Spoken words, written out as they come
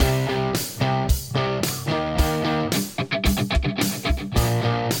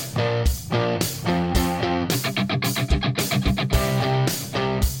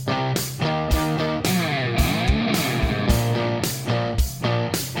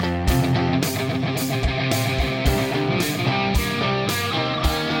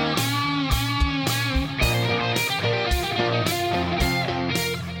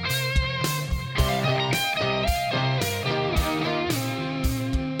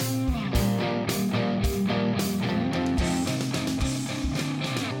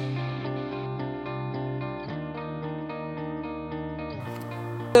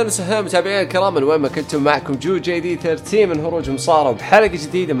أهلا وسهلا متابعينا الكرام من وين ما كنتم، معكم جي 13 من هروج المصارعة بحلقة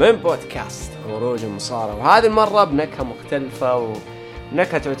جديدة من بودكاست هروج المصارعة، وهذه المرة بنكهة مختلفة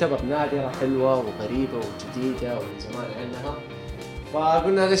ونكهة تعتبر نادرة حلوة وغريبة وجديدة ومن زمان عنها.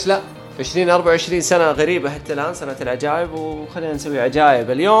 فقلنا ليش لا، في 2024 سنة غريبة حتى الآن، سنة العجائب، وخلينا نسوي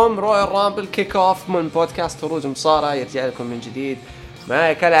عجائب. اليوم رويال رامبل كيك اوف من بودكاست هروج المصارعة يرجع لكم من جديد،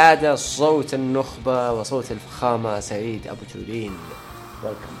 معي كالعادة صوت النخبة وصوت الفخامة سعيد أبو تولين.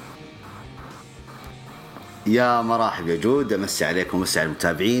 يا مرحبا يا جود، أمسي عليكم ومسي على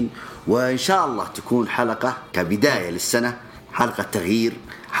المتابعين، وإن شاء الله تكون حلقة كبداية للسنة، حلقة تغيير،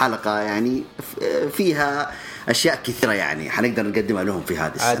 حلقة يعني فيها أشياء كثيرة يعني حنقدر نقدمها لهم في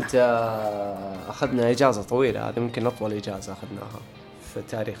هذه السنة. أخذنا إجازة طويلة، هذه ممكن أطول إجازة أخذناها في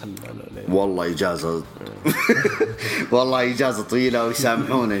تاريخ والله إجازة والله إجازة طويلة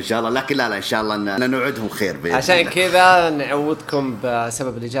ويسامحونا إن شاء الله، لكن لا إن شاء الله نوعدهم خير بإذن عشان الله. كذا نعوضكم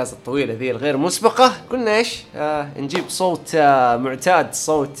بسبب الإجازة الطويلة ذي الغير مسبقة. قلنا إيش نجيب صوت معتاد،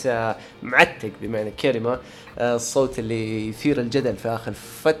 صوت معتق بمعنى الكلمة، الصوت اللي يثير الجدل في آخر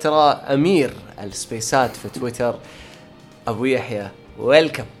فترة، أمير السبيسات في تويتر، أبو يحيى.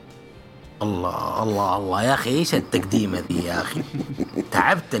 ويلكم. الله الله الله يا أخي، إيش التقديمة دي يا أخي؟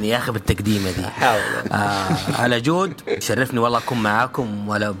 تعبتني يا أخي بالتقديمة دي. على جود، شرفني والله أكون معاكم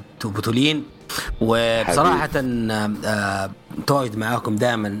ولا بطولين، وبصراحة تواجد معاكم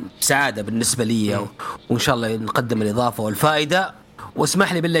دائما سعادة بالنسبة لي، وإن شاء الله نقدم الإضافة والفائدة.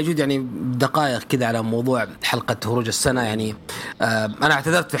 واسمح لي بالله جود يعني دقائق كذا على موضوع حلقة هروج السنة. يعني أنا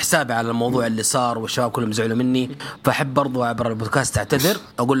اعتذرت في حسابي على الموضوع اللي صار والشباب كلهم زعلوا مني، فأحب برضو عبر البودكاست أعتذر،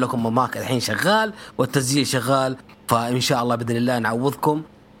 أقول لكم ماك الحين شغال والتسجيل شغال، فإن شاء الله بإذن الله نعوضكم.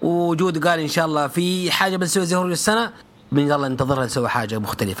 وجود قال إن شاء الله في حاجة بنسوي زي هروج السنة، بإذن الله ننتظرها نسوي حاجة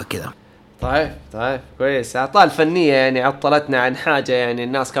مختلفة كذا. طيب كويس. أعطال فنية يعني عطلتنا عن حاجة يعني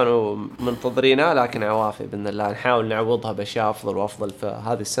الناس كانوا منتظرينها، لكن عوافي بإذن الله نحاول نعوضها بأشياء أفضل وأفضل في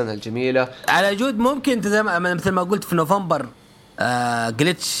هذه السنة الجميلة. على جود ممكن مثل ما قلت في نوفمبر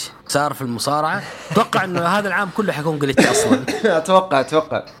جليتش صار في المصارعة، أتوقع إنه هذا العام كله حيكون جليتش أصلا.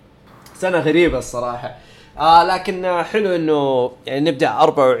 أتوقع سنة غريبة الصراحة. لكن حلو إنه يعني نبدأ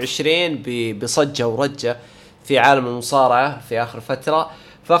 24 بصجة ورجة في عالم المصارعة في آخر فترة.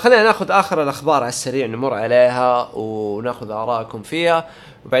 فخلينا ناخذ آخر الأخبار على السريع، نمر عليها وناخذ آراءكم فيها،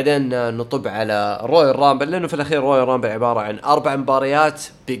 وبعدين نطب على رويال رامبل، لأنه في الأخير رويال رامبل عبارة عن 4 مباريات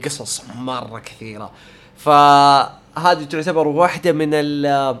بقصص مرة كثيرة. فهذه تعتبر واحدة من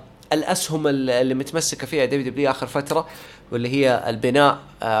الأسهم اللي متمسكة فيها دبليو آخر فترة، واللي هي البناء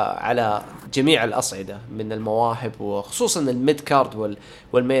على جميع الأصعدة من المواهب، وخصوصا الميد كارد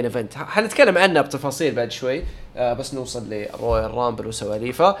والمين ايفنت. حنتكلم عنها بتفاصيل بعد شوي، بس نوصل لرويال رامبل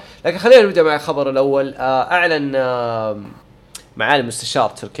وسواليفه. لكن خلينا نبدأ مع الخبر الأول. أعلن معالي المستشار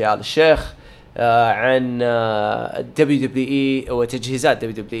تركي آل الشيخ عن WWE وتجهيزات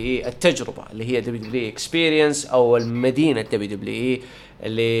WWE التجربة اللي هي WWE Experience أو المدينة WWE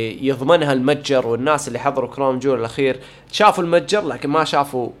اللي يضمنها المتجر. والناس اللي حضروا كرام جول الأخير شافوا المتجر لكن ما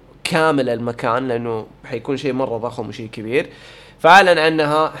شافوا كامل المكان، لأنه حيكون شيء مرة ضخم وشيء كبير. فأعلن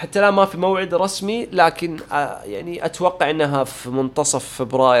عنها، حتى لا ما في موعد رسمي، لكن يعني أتوقع أنها في منتصف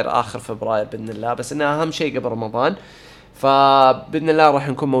فبراير، آخر فبراير بإذن الله، بس أنها أهم شيء قبل رمضان. فبإذن الله راح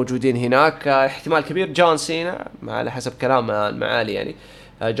نكون موجودين هناك. احتمال كبير جون سينا، على حسب كلام المعالي يعني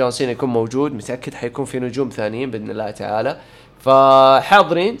جون سينا يكون موجود، متأكد حيكون في نجوم ثانيين بإذن الله تعالى،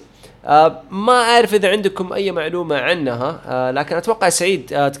 فحاضرين. ما أعرف إذا عندكم أي معلومة عنها، لكن أتوقع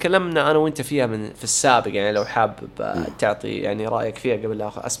سعيد تكلمنا أنا وإنت فيها في السابق، يعني لو حابب تعطي يعني رأيك فيها قبل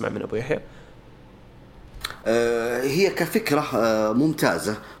لا أسمع من أبو يحيى. هي كفكرة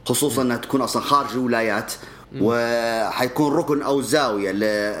ممتازة، خصوصا أنها تكون أصلا خارج الولايات، وحيكون ركن أو زاوية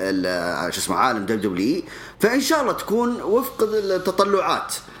عالم WWE، فإن شاء الله تكون وفق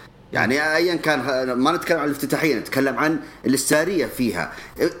التطلعات. يعني أيا كان، ما نتكلم عن الافتتاحية، نتكلم عن الاستارية فيها،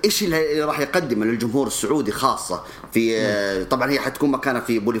 إيش اللي راح يقدم للجمهور السعودي خاصة في طبعا هي حتكون مكانها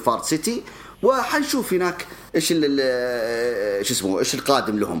في بوليفارد سيتي، وحنشوف هناك إيش إيش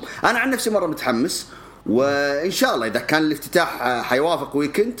القادم لهم. أنا عن نفسي مرة متحمس، وإن شاء الله إذا كان الافتتاح حيوافق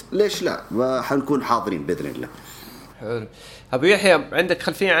ويكند ليش لا، وحنكون حاضرين بإذن الله. حلو. أبو يحيى، عندك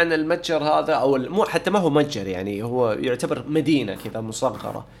خلفية عن المتجر هذا، أو مو حتى ما هو متجر، يعني هو يعتبر مدينة كذا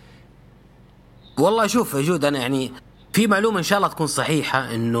مصغرة؟ والله شوف يا جود، أنا يعني في معلومة إن شاء الله تكون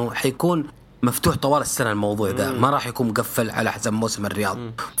صحيحة إنه حيكون مفتوح طوال السنة الموضوع ده، ما راح يكون مقفل على حسب موسم الرياض.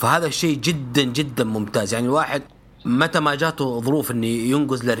 فهذا الشيء جدا جدا ممتاز. يعني الواحد متى ما جاته ظروف إنه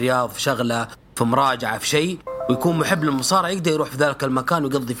ينقز للرياض في شغلة، في مراجعة، في شيء، ويكون محب للمصارعة، يقدر يروح في ذلك المكان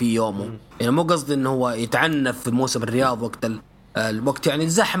ويقضي فيه يومه. يعني مو قصدي إنه هو يتعنف في موسم الرياض وقت الوقت يعني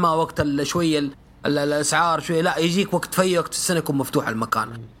الزحمة، وقت شوية الأسعار شوية، لا يجيك وقت في وقت السنة يكون مفتوح المكان.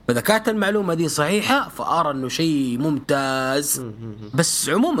 فإذا كانت المعلومة دي صحيحة فأرى إنه شيء ممتاز. بس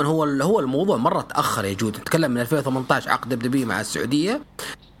عموما هو الموضوع مرة تأخر يا جود. نتكلم من 2018 عقد دبليو مع السعودية،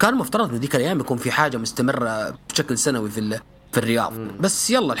 كان مفترض إن ذيك الأيام يكون في حاجة مستمرة بشكل سنوي في الرياض. بس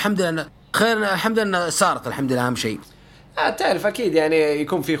يلا الحمد لله خير، الحمد لله صارت، الحمد لله أهم شيء. تعرف أكيد يعني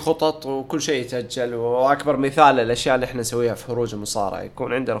يكون في خطط وكل شيء يتأجل، وأكبر مثال الأشياء اللي إحنا نسويها في هروج المصارعة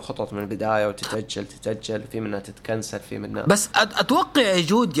يكون عندنا خطط من البداية وتتأجل في منها تتكنسل في منها. بس أتوقع يا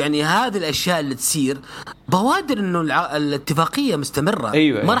جود يعني هذه الأشياء اللي تصير بوادر إنه الاتفاقية مستمرة.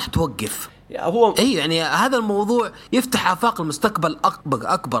 أيوة ما راح توقف. هو يعني هذا الموضوع يفتح آفاق المستقبل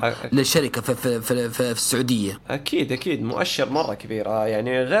أكبر للشركة في السعودية. أكيد مؤشر مرة كبير.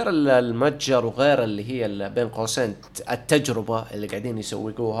 يعني غير المتجر وغير اللي هي بين قوسين التجربة اللي قاعدين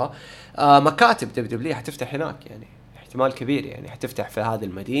يسوقوها، مكاتب دبليو حتفتح هناك، يعني احتمال كبير يعني حتفتح في هذه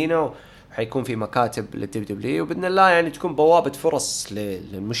المدينة، وحيكون في مكاتب للدبليو وبإذن الله يعني تكون بوابة فرص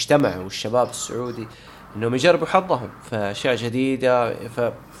للمجتمع والشباب السعودي إنهم يجربوا حظهم في أشياء جديدة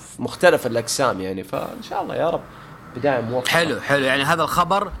في مختلف الأقسام يعني. فإن شاء الله يا رب بداية موفقة. حلو يعني هذا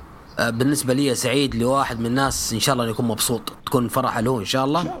الخبر بالنسبة لي سعيد لواحد من الناس، إن شاء الله يكون مبسوط، تكون فرحة له إن شاء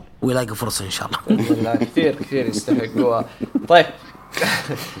الله ويلاقي فرصة إن شاء الله. والله كثير يستحقوها. طيب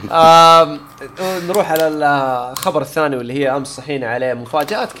نروح على الخبر الثاني واللي هي أمس صحينا عليه.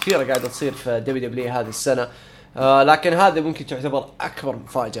 مفاجآت كثيرة قاعدة تصير في دبليو هذه السنة، لكن هذا ممكن تعتبر أكبر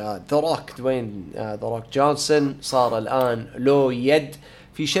مفاجأة. ذا روك جونسون صار الآن له يد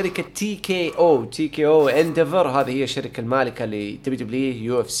في شركة تي كي او انديفر. هذه هي الشركة المالكة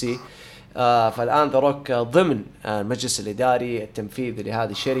لدبليو UFC. فالآن ذا روك ضمن المجلس الإداري التنفيذي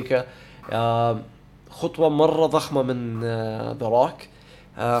لهذه الشركة. خطوة مرة ضخمة من ذا روك،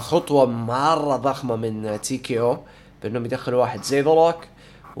 خطوة مرة ضخمة من تي كي او بأنهم يدخلوا واحد زي ذا روك،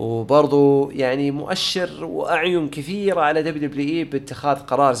 وبرضو يعني مؤشر وأعين كثيرة على دبليو باتخاذ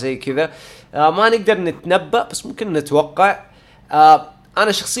قرار زي كذا. ما نقدر نتنبأ بس ممكن نتوقع.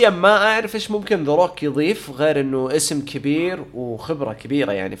 أنا شخصيا ما أعرف إيش ممكن ذا روك يضيف غير إنه اسم كبير وخبرة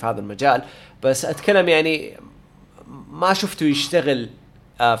كبيرة يعني في هذا المجال. بس أتكلم يعني ما شفته يشتغل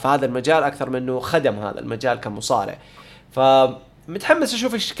في هذا المجال أكثر من إنه خدم هذا المجال كمصارع. فمتحمس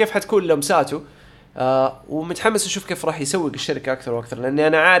أشوف كيف حتكون لمساته، ومتحمس أشوف كيف راح يسوق الشركة أكثر وأكثر، لأني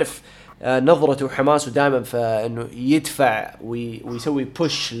أنا عارف نظرته وحماسه دائما في إنه يدفع ويسوي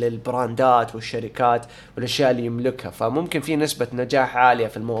بوش للبراندات والشركات والأشياء اللي يملكها. فممكن في نسبة نجاح عالية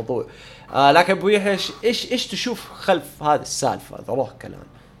في الموضوع. لكن أبو يحيى إيش تشوف خلف هذه السالفة ذا روك الآن؟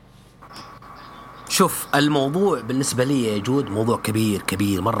 شوف الموضوع بالنسبة لي يا جود موضوع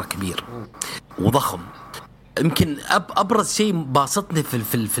كبير مرة كبير وضخم. يمكن أبرز شيء باسطني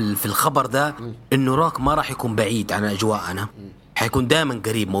في الخبر ده إنه روك ما راح يكون بعيد عن أجواءنا، حيكون دائما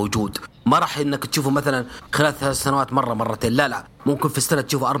قريب موجود. ما راح إنك تشوفه مثلا خلال 3 سنوات مرة مرتين، لا ممكن في السنة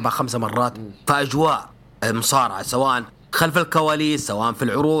تشوفه 4-5 مرات في أجواء مصارعة، سواء خلف الكواليس، سواء في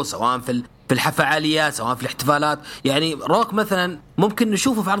العروض، سواء في الفعاليات، سواء في الاحتفالات. يعني روك مثلا ممكن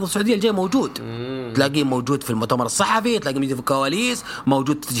نشوفه في عرض السعودية الجاي موجود، تلاقيه موجود في المؤتمر الصحفي، تلاقيه موجود في الكواليس،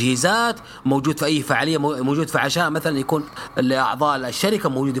 موجود في تجهيزات، موجود في أي فعالية، موجود في عشاء مثلا يكون الأعضاء الشركة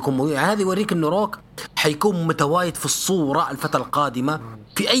موجود، يكون موجود. يعني هذا يوريك إنه روك حيكون متواجد في الصورة الفترة القادمة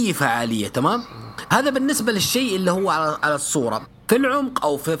في أي فعالية. تمام، هذا بالنسبة للشيء اللي هو على الصورة. في العمق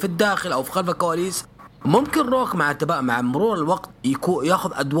أو في الداخل أو في خلف الكواليس ممكن روك مع مرور الوقت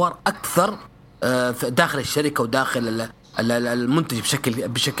ياخذ أدوار أكثر داخل الشركة وداخل المنتج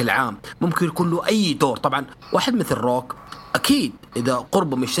بشكل عام. ممكن يكون له أي دور. طبعا واحد مثل روك أكيد إذا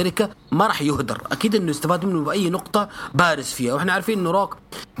قربه من الشركة ما راح يهدر، أكيد إنه يستفاد منه بأي نقطة بارز فيها. وإحنا عارفين إنه روك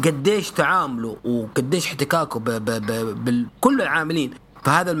قديش تعامله وقديش احتكاكه بكل العاملين في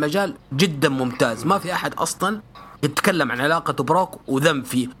هذا المجال جدا ممتاز. ما في أحد أصلا يتكلم عن علاقته بروك وذم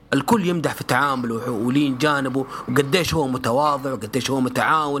فيه، الكل يمدح في تعامله ولين جانبه وقديش هو متواضع وقديش هو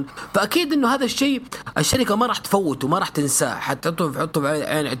متعاون. فأكيد إنه هذا الشيء الشركة ما راح تفوته وما راح تنساه، حتى تحطه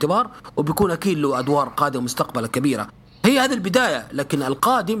بعين اعتبار، وبيكون أكيد له أدوار قادمة مستقبلا كبيرة. هي هذه البداية، لكن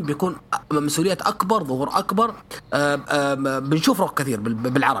القادم بيكون مسؤوليات أكبر، ظهور أكبر. بنشوف روك كثير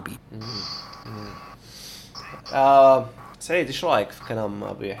بالعربي. سعيد ايش رايك في كلام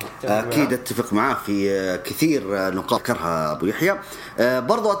ابو يحيى؟ اكيد اتفق معاه في كثير نقاط ذكرها ابو يحيى.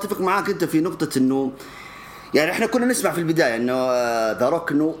 برضو اتفق معاك انت في نقطه انه يعني احنا كنا نسمع في البدايه انه ذا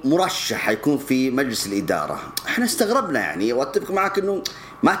روك انه مرشح حيكون في مجلس الاداره. احنا استغربنا يعني، واتفق معاك انه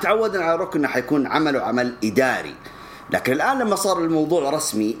ما تعودنا على روك انه حيكون عمله عمل اداري. لكن الآن لما صار الموضوع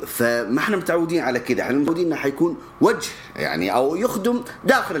رسمي فما احنا متعودين على كده، احنا متعودين انه حيكون وجه يعني او يخدم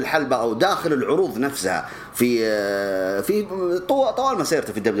داخل الحلبة او داخل العروض نفسها. في طوال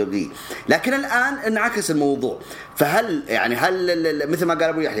مسيرته في الدبليو. لكن الان انعكس الموضوع. فهل يعني هل مثل ما قال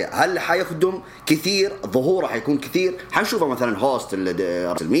ابو يحيى هل حيخدم كثير؟ ظهوره حيكون كثير، حنشوفه مثلا هوست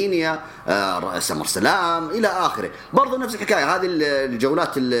راسلمانيا، سمر سلام الى اخره. برضو نفس الحكايه هذه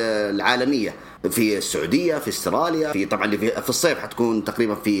الجولات العالميه في السعوديه، في استراليا، في طبعا اللي في الصيف حتكون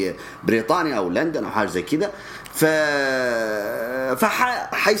تقريبا في بريطانيا او لندن او حاجه زي كذا.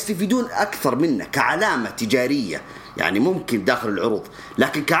 فحيستفيدون اكثر منه كعلامه تجاريه يعني ممكن داخل العروض.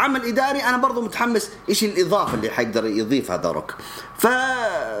 لكن كعمل اداري انا برضو متحمس ايش الاضافه اللي حيقدر يضيفها ذا روك.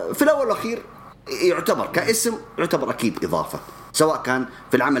 ففي الاول والاخير يعتبر كاسم يعتبر اكيد اضافه، سواء كان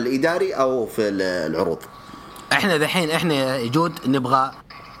في العمل الاداري او في العروض. احنا يا جود نبغى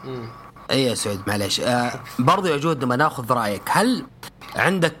اي يا سعود معلش برضو يا جود لما ناخذ رايك، هل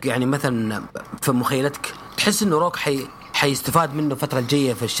عندك يعني مثلا في مخيلتك تحس انه روك حيستفاد منه الفتره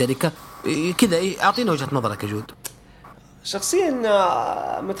الجايه في الشركه كذا؟ اعطينا وجهه نظرك يا جود. شخصيا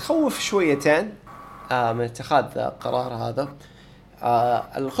متخوف شويتين من اتخاذ قرار هذا.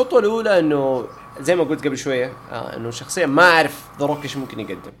 الخطوه الاولى انه زي ما قلت قبل شويه انه شخصيا ما اعرف ذا روك ايش ممكن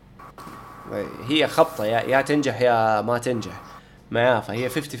يقدم. هي خبطه يا تنجح يا ما تنجح معاه، فهي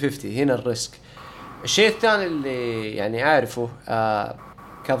 50-50 هنا الريسك. الشيء الثاني اللي يعني أعرفه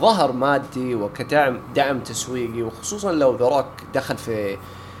كظهر مادي وكدعم تسويقي، وخصوصا لو ذا روك دخل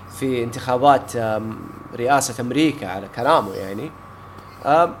في انتخابات رئاسة أمريكا على كلامه يعني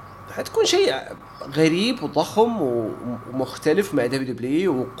حتكون شيء غريب وضخم ومختلف مع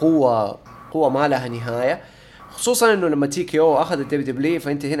دبليو وقوة ما لها نهاية. خصوصا انه لما تي كي او اخذ الدبليو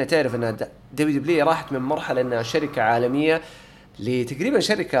فانت هنا تعرف ان دبليو راحت من مرحلة انها شركة عالمية لتقريبا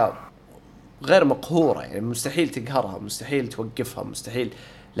شركة غير مقهورة، يعني مستحيل تقهرها، مستحيل توقفها، مستحيل،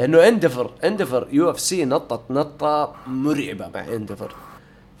 لأنه اندفر يو اف سي نطة مرعبة مع اندفر.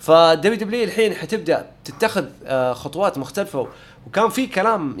 فدبليو الحين حتبدأ تتخذ خطوات مختلفة. وكان في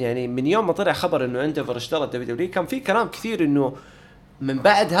كلام يعني من يوم ما طلع خبر انه اندفر اشترى دبليو كان في كلام كثير انه من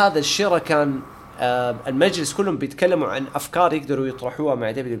بعد هذا الشراء كان المجلس كلهم بيتكلموا عن افكار يقدروا يطرحوها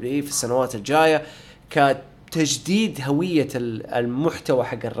مع دبليو في السنوات الجاية كتجديد هوية المحتوى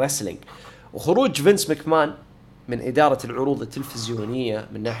حق الرسلينج. وخروج فينس ماكمان من إدارة العروض التلفزيونية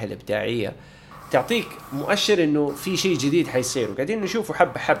من الناحية الإبداعية تعطيك مؤشر إنه في شيء جديد حيصير، وقاعدين نشوفه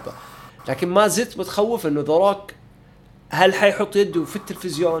حبة حبة. لكن ما زلت متخوف إنه ذا روك هل حيحط يده في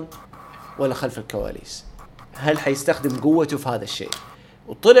التلفزيون ولا خلف الكواليس؟ هل حيستخدم قوته في هذا الشيء؟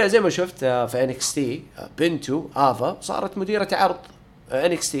 وطلع زي ما شفت في NXT بنته آفا صارت مديرة عرض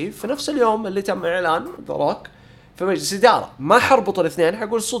NXT في نفس اليوم اللي تم إعلان ذا روك في مجلس إدارة. ما حربط الاثنين،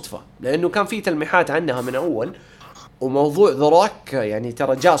 حقول صدفة، لأنه كان في تلميحات عنها من أول. وموضوع ذا روك يعني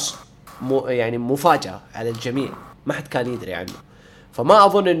ترى جاس يعني مفاجأة على الجميع، ما حد كان يدري عنه. فما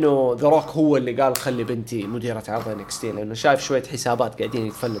أظن إنه ذا روك هو اللي قال خلي بنتي مديرة عرض NXT، لأنه شايف شوية حسابات قاعدين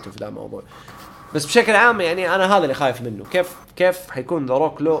يتفلتوا في ذا الموضوع. بس بشكل عام يعني أنا هذا اللي خايف منه، كيف حيكون ذا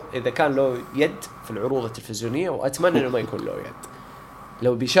روك له إذا كان له يد في العروض التلفزيونية. وأتمنى إنه ما يكون له يد،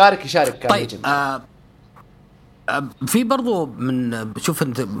 لو بيشارك يشارك طيب في برضو من شوف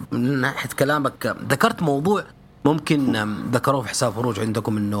انت من ناحيه كلامك ذكرت موضوع ممكن ذكروه في حساب هروج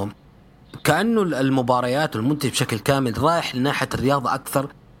عندكم، انه كانه المباريات والمنتج بشكل كامل رايح لناحيه الرياضه اكثر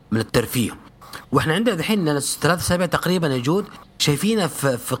من الترفيه. واحنا عندنا الحين 3 أسابيع تقريبا يجود شايفينها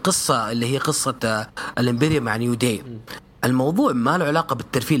في قصه اللي هي قصه الامبيريوم مع نيو داي. الموضوع ما له علاقه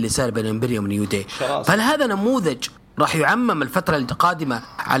بالترفيه اللي صار بين الامبيريوم ونيو داي. فهل هذا نموذج راح يعمم الفتره القادمه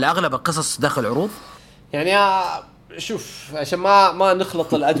على اغلب القصص داخل العروض؟ يعني شوف عشان ما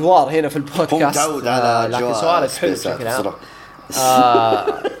نخلط الادوار هنا في البودكاست. متعود على لكن سؤالك حلو بشكل عام.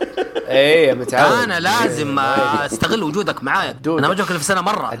 ايه متعود. انا لازم استغل وجودك معايا. انا ما جوك في السنه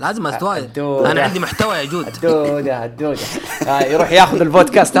مره لازم استوعب. انا عندي محتوى يا جود. الدودة يروح ياخذ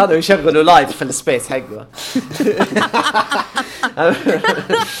البودكاست هذا ويشغله لايف في السبيس حقه.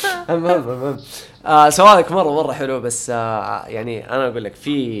 المهم سؤالك مره حلو. بس يعني انا اقول لك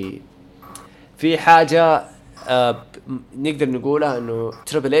في حاجه نقدر نقولها، انه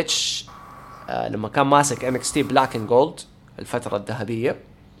تريبل اتش لما كان ماسك NXT بلاك اند جولد الفتره الذهبيه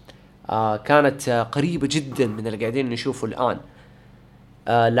كانت قريبه جدا من اللي قاعدين نشوفه الان.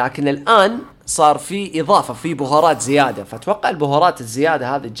 لكن الان صار في اضافه، في بهارات زياده. فاتوقع البهارات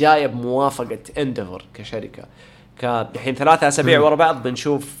الزياده هذه جايه بموافقه اندفر كشركه. الحين 3 أسابيع ورا بعض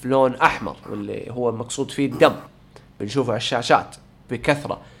بنشوف لون احمر واللي هو المقصود فيه الدم، بنشوفه على الشاشات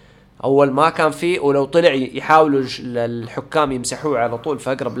بكثره. اول ما كان فيه، ولو طلع يحاولوا الحكام يمسحوه على طول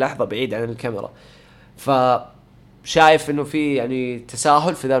في اقرب لحظه بعيد عن الكاميرا. فشايف انه في يعني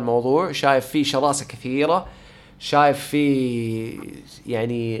تساهل في ذا الموضوع، شايف فيه شراسه كثيره، شايف في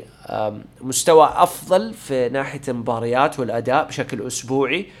يعني مستوى افضل في ناحيه المباريات والاداء بشكل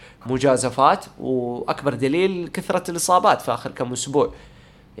اسبوعي، مجازفات، واكبر دليل كثره الاصابات في اخر كم اسبوع.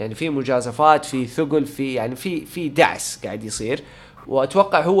 يعني في مجازفات، في ثقل، في يعني في دعس قاعد يصير.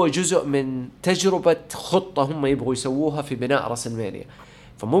 واتوقع هو جزء من تجربه خطه هم يبغوا يسووها في بناء راس المانيا.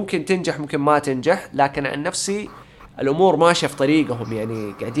 فممكن تنجح ممكن ما تنجح، لكن عن نفسي الامور ماشيه في طريقهم.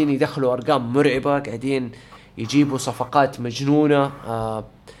 يعني قاعدين يدخلوا ارقام مرعبه، قاعدين يجيبوا صفقات مجنونه.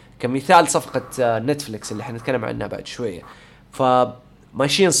 كمثال صفقه نتفليكس اللي حنتكلم عنها بعد شويه.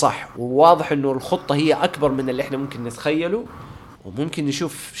 فماشيين صح، وواضح انه الخطه هي اكبر من اللي احنا ممكن نتخيله، وممكن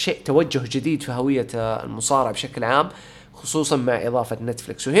نشوف شيء توجه جديد في هويه المصارعه بشكل عام، خصوصا مع اضافه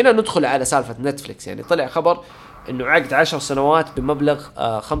نتفليكس. وهنا ندخل على سالفه نتفليكس. يعني طلع خبر انه عقد 10 سنوات بمبلغ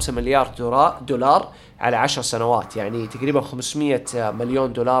 5 مليار دولار على 10 سنوات، يعني تقريبا 500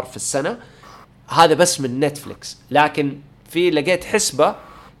 مليون دولار في السنه. هذا بس من نتفليكس. لكن في لقيت حسبه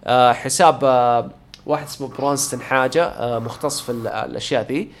حساب واحد اسمه برونستن حاجه مختص في الاشياء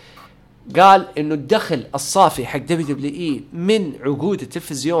ذي، قال انه الدخل الصافي حق WWE من عقود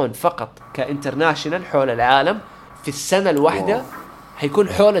التلفزيون فقط كانترناشنال حول العالم في السنه الواحده حيكون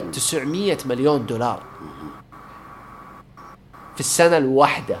حول 900 مليون دولار في السنه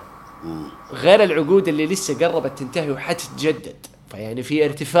الواحده، غير العقود اللي لسه قربت تنتهي وحتتجدد. فيعني في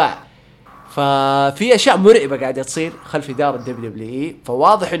ارتفاع، ففي اشياء مرعبه قاعده تصير خلف اداره WWE.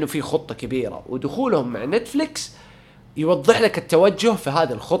 فواضح انه في خطه كبيره، ودخولهم مع نتفليكس يوضح لك التوجه في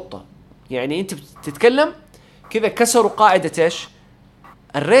هذه الخطه. يعني انت بتتكلم كذا كسروا قاعده ايش؟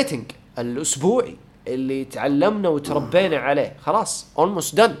 الريتنج الاسبوعي اللي تعلمنا وتربينا عليه، خلاص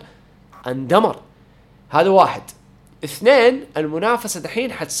almost done، اندمر. هذا واحد. اثنين، المنافسه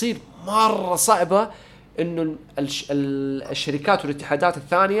دحين حتصير مره صعبه، انه الشركات والاتحادات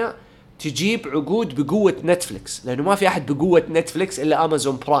الثانيه تجيب عقود بقوه نتفليكس، لانه ما في احد بقوه نتفليكس الا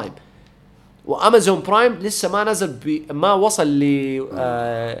امازون برايم. وامازون برايم لسه ما نزل ما وصل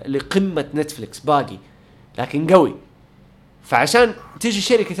لقمه نتفليكس باقي، لكن قوي. فعشان تيجي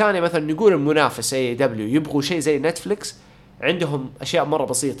شركه ثانيه مثلا نقول المنافس اي دبليو يبغوا شيء زي نتفليكس، عندهم اشياء مره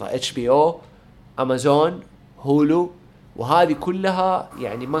بسيطه، HBO، امازون، هولو، وهذه كلها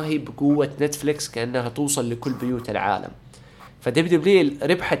يعني ما هي بقوه نتفليكس كانها توصل لكل بيوت العالم. فدبليو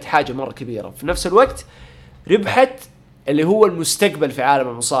ربحت حاجه مره كبيره، في نفس الوقت ربحت اللي هو المستقبل في عالم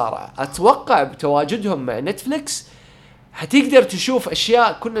المصارعه. اتوقع بتواجدهم مع نتفليكس حتقدر تشوف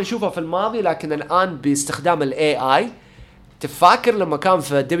اشياء كنا نشوفها في الماضي، لكن الان باستخدام الاي اي. تفاكر لما كان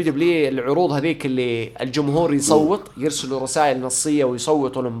في دبليو العروض هذيك اللي الجمهور يصوت، يرسلوا رسائل نصيه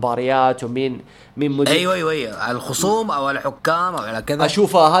ويصوتوا المباريات ومين مدير؟ ايوه الخصوم او الحكام او على كذا.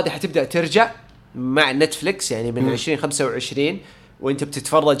 اشوفها هذه حتبدا ترجع مع نتفليكس، يعني من 2025 وانت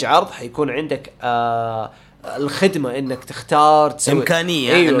بتتفرج عرض حيكون عندك الخدمة انك تختار تسوي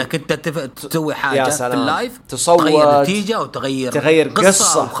امكانية. أيوة. انك انت تسوي حاجة في اللايف، تصور تغير نتيجة او تغير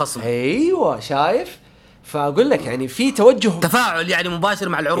قصة خصم. ايوه شايف. فاقول لك يعني في توجه، تفاعل يعني مباشر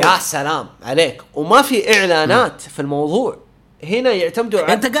مع العروض. يا سلام عليك. وما في اعلانات في الموضوع. هنا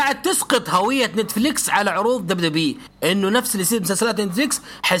يعتمدوا انت قاعد تسقط هوية نتفليكس على عروض دبليو، انه نفس اللي يصير مسلسلات نتفليكس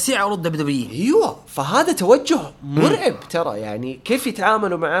حيصير عروض دبليو. ايوه. فهذا توجه مرعب ترى. يعني كيف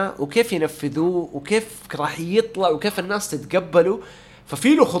يتعاملوا معه وكيف ينفذوه وكيف راح يطلع وكيف الناس تتقبله.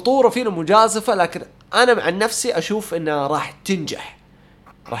 ففي له خطورة، في له مجازفة، لكن انا عن نفسي اشوف انها راح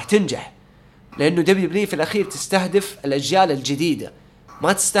تنجح لانه دبليو في الاخير تستهدف الاجيال الجديدة،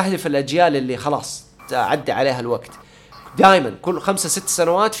 ما تستهدف الاجيال اللي خلاص عدى عليها الوقت. دائما كل 5-6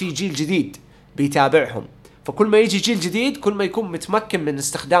 سنوات في جيل جديد بيتابعهم، فكل ما يجي جيل جديد كل ما يكون متمكن من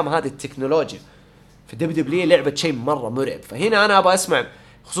استخدام هذه التكنولوجيا. في دبليو لعبة شيء مرة مرعب. فهنا أنا أبغى أسمع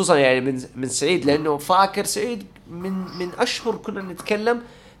خصوصا يعني من سعيد، لأنه فاكر سعيد من أشهر كنا نتكلم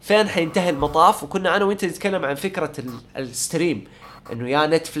فين حينتهي المطاف، وكنا أنا وإنت نتكلم عن فكرة الستريم، إنه يا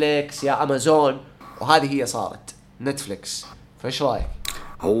نتفليكس يا أمازون، وهذه هي صارت نتفليكس. فإيش رأيك؟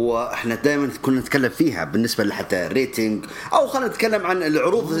 هو احنا دائما كنا نتكلم فيها بالنسبه لحتى الريتنج، او خلينا نتكلم عن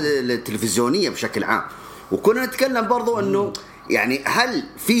العروض التلفزيونيه بشكل عام. وكنا نتكلم برضو انه يعني هل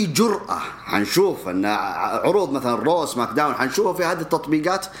في جرأة حنشوف ان عروض مثلا روس ماك داون حنشوفها في هذه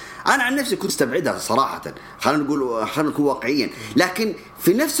التطبيقات؟ انا عن نفسي كنت استبعدها صراحه، خلينا نكون واقعيين. لكن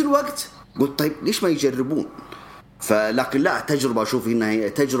في نفس الوقت قلت طيب ليش ما يجربون؟ فلكن لا، تجربه اشوف انها هي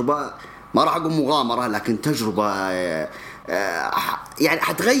تجربه، ما راح اقول مغامره، لكن تجربه يعني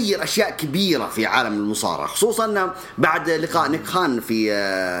حتغير أشياء كبيرة في عالم المصارعة، خصوصا بعد لقاء نيك خان في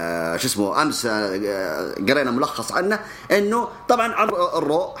شو اسمه أمس، قرينا ملخص عنه إنه طبعا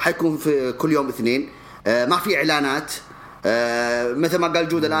الرو حيكون في كل يوم اثنين، ما في إعلانات، مثل ما قال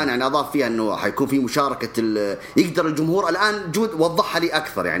جود الآن يعني أضاف فيها أنه حيكون في مشاركة يقدر الجمهور الآن. جود وضحها لي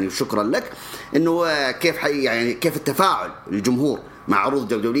أكثر يعني شكرا لك إنه كيف يعني كيف التفاعل الجمهور مع عروض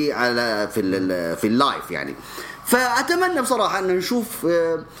دبليو على في اللايف يعني. فأتمنى بصراحة أن نشوف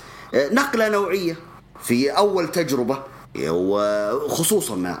نقلة نوعية في أول تجربة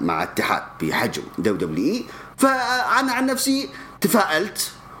وخصوصا مع اتحاد بحجم دبليو. فأنا عن نفسي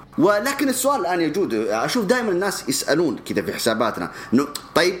تفائلت. ولكن السؤال الآن يجود أشوف دائما الناس يسألون كذا في حساباتنا إنه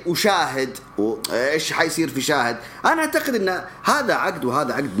طيب وشاهد وإيش حيصير في شاهد. أنا أعتقد إن هذا عقد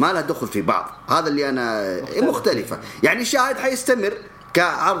وهذا عقد ما له دخل في بعض. هذا اللي أنا مختلفة يعني. شاهد حيستمر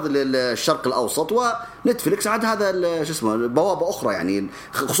كعرض للشرق الأوسط ونتفليكس عاد هذا شو اسمه بوابة أخرى يعني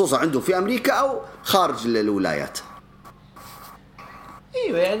خصوصا عنده في أمريكا أو خارج الولايات.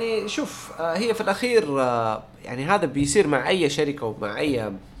 ايوه يعني شوف هي في الاخير يعني هذا بيصير مع اي شركه ومع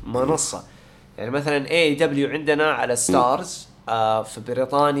اي منصه. يعني مثلا AEW عندنا على ستارز في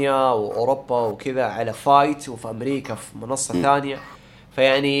بريطانيا واوروبا وكذا على فايت، وفي امريكا في منصه ثانيه.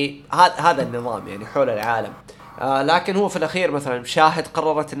 فيعني هذا النظام يعني حول العالم. لكن هو في الاخير مثلا شاهد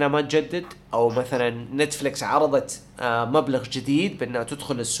قررت انها ما تجدد، او مثلا نتفليكس عرضت مبلغ جديد بانها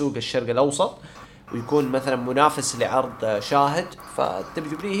تدخل السوق الشرق الاوسط ويكون مثلا منافس لعرض شاهد.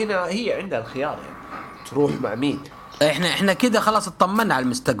 فالدبليو هنا هي عندها الخيار يعني تروح مع مين. احنا كده خلاص اطمنا على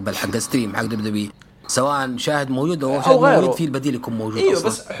المستقبل حق ستريم حق دبليو، سواء شاهد موجود او شاهد موجود في البديل يكون موجود. ايوه أصلاً.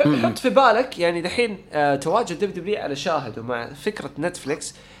 بس حط في بالك يعني دحين تواجد دبليو على شاهد ومع فكره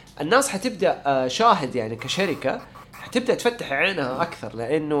نتفليكس الناس حتبدا شاهد يعني كشركه حتبدا تفتح عينها اكثر،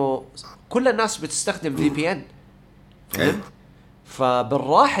 لانه كل الناس بتستخدم VPN فهمت.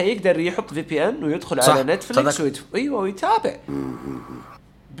 فبالراحه يقدر يحط VPN ويدخل على نتفليكس ويتابع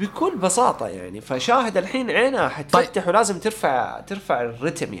بكل بساطه يعني. فشاهد الحين عينها حتفتح ولازم ترفع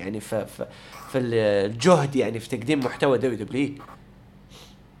الرتم يعني في الجهد يعني في تقديم محتوى دبليو.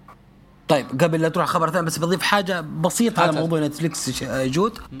 طيب قبل لا تروح خبر ثاني بس بضيف حاجه بسيطه على موضوع نتفليكس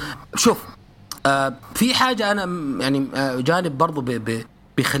جود. شوف في حاجه انا يعني جانب برضو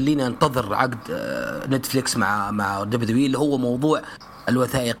بيخليني انتظر عقد نتفليكس مع دبليو اللي هو موضوع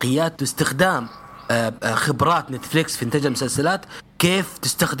الوثائقيات واستخدام خبرات نتفليكس في انتاج المسلسلات كيف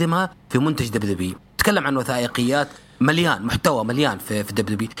تستخدمها في منتج دبليو. تكلم عن وثائقيات مليان محتوى مليان في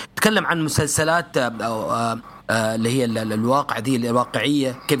دبليو. تكلم عن مسلسلات اللي هي الواقع دي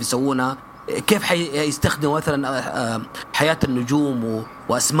الواقعيه كيف يسوونها، كيف حيستخدموا مثلا حياة النجوم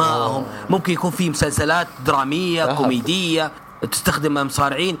واسمائهم. ممكن يكون في مسلسلات دراميه كوميديه تستخدم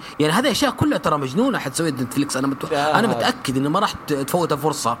مصارعين يعني. هذه اشياء كلها ترى مجنونه حتسويها نتفليكس. انا متاكد انه ما راح تفوت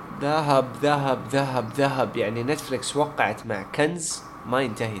الفرصه. ذهب ذهب ذهب ذهب يعني. نتفليكس وقعت مع كنز ما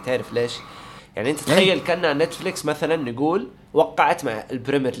ينتهي. تعرف ليش؟ يعني انت تخيل كأن نتفليكس مثلا نقول وقعت مع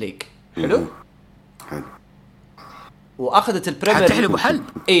البريمير ليج. حلو واخذت البريمير حتحلب وحلب.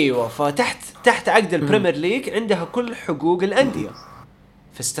 ايوه فتحت عقد البريمير ليج عندها كل حقوق الانديه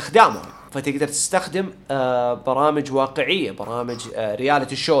في استخدامها. فتقدر تستخدم برامج واقعيه، برامج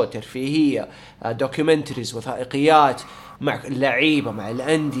رياليتي شو ترفيهيه، دوكيومنتريز وثائقيات مع اللعيبه مع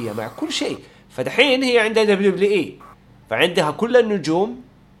الانديه مع كل شيء. فدحين هي عندها دبليو فعندها كل النجوم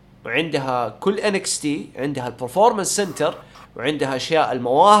وعندها كل NXT، عندها البرفورمانس سنتر وعندها اشياء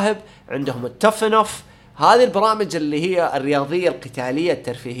المواهب، عندهم التفنف. هذه البرامج اللي هي الرياضيه القتاليه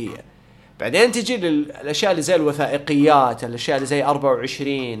الترفيهيه. بعدين تجي للاشياء اللي زي الوثائقيات، الاشياء اللي زي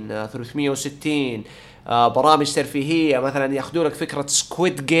 24 360 برامج ترفيهيه مثلا ياخذوا لك فكره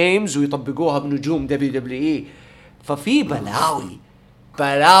سكويد جيمز ويطبقوها بنجوم دبليو. ففي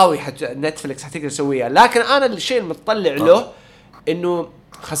بلاوي نتفليكس حتقدر تسويها. لكن انا الشيء المتطلع له انه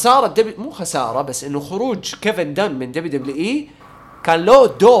خساره مو خساره بس انه خروج كيفن دان من دبليو كان له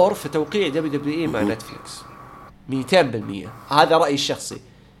دور في توقيع دبليو مع نتفليكس 200%. هذا رايي الشخصي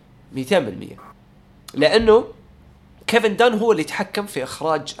 200%. لانه كيفن دان هو اللي يتحكم في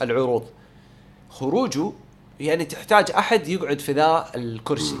اخراج العروض. خروجه يعني تحتاج احد يقعد في ذا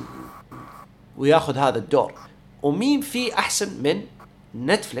الكرسي وياخذ هذا الدور. ومين في احسن من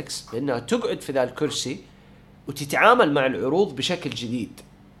نتفليكس بانها تقعد في ذا الكرسي وتتعامل مع العروض بشكل جديد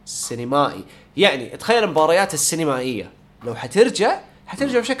سينمائي. يعني تخيل المباريات السينمائيه لو حترجع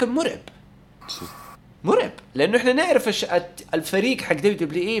بشكل مرعب. لانه احنا نعرف الفريق حق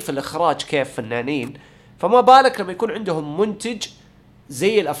دبليو في الاخراج كيف فنانين. فما بالك لما يكون عندهم منتج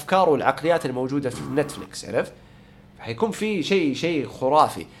زي الافكار والعقليات الموجوده في نتفليكس. عرفت؟ حيكون في شيء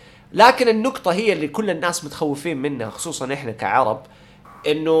خرافي. لكن النقطه هي اللي كل الناس متخوفين منها خصوصا احنا كعرب،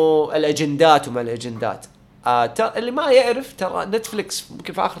 انه الاجندات وما الاجندات. اللي ما يعرف ترى نتفليكس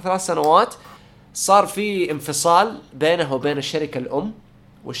ممكن في اخر 3 سنوات صار في انفصال بينها وبين الشركه الام،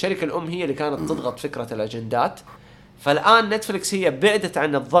 والشركه الام هي اللي كانت تضغط فكره الاجندات. فالآن نتفليكس هي بعدت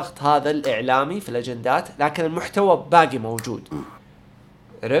عن الضغط هذا الإعلامي في الأجندات، لكن المحتوى باقي موجود.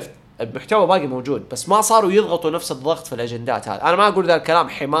 عرفت؟ المحتوى باقي موجود، بس ما صاروا يضغطوا نفس الضغط في الأجندات هذا. أنا ما أقول ذا الكلام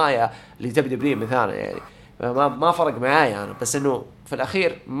حماية لدبليو مثلا، يعني ما فرق معايا أنا، بس إنه في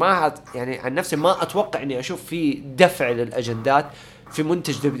الأخير ما يعني عن نفسي ما أتوقع إني أشوف في دفع للأجندات في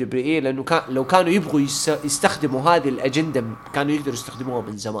منتج دبليو، لأنه لو كانوا يبغوا يستخدموا هذه الأجندة كانوا يقدروا يستخدموها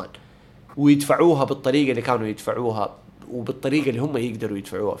من زمان ويدفعوها بالطريقة اللي كانوا يدفعوها وبالطريقة اللي هم يقدروا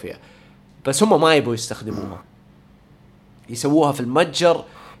يدفعوها فيها، بس هم ما يبغوا يستخدموها، يسووها في المتجر،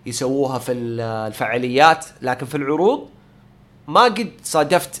 يسووها في الفعاليات، لكن في العروض ما قد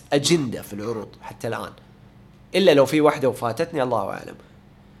صادفت أجندة في العروض حتى الآن، إلا لو في واحدة وفاتتني الله أعلم.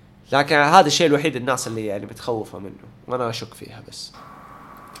 لكن هذا الشيء الوحيد الناس اللي يعني متخوفة منه وأنا أشك فيها بس.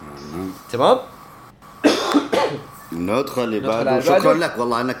 تمام؟ ندخل بعد. شكرا لك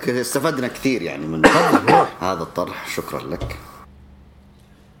والله انك استفدنا كثير يعني من هذا الطرح، شكرا لك.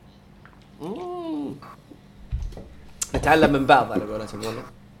 نتعلم من بعض على قولتهم والله.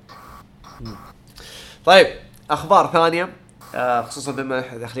 طيب اخبار ثانيه، خصوصا بما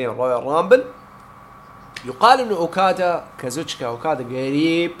داخلين الرويال رامبل. يقال انه اوكادا كازوتشكا اوكادا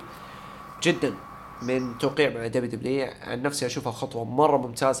قريب جدا من توقيع مع دبليو. عن نفسي اشوفها خطوه مره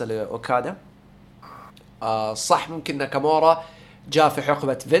ممتازه لاوكادا. صح ممكن ناكامورا جاء في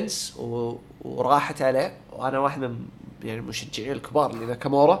حقبة فينس وراحت عليه، وأنا واحد من يعني المشجعين الكبار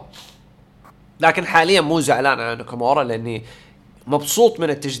لناكامورا، لكن حاليا مو زعلان على ناكامورا لأني مبسوط من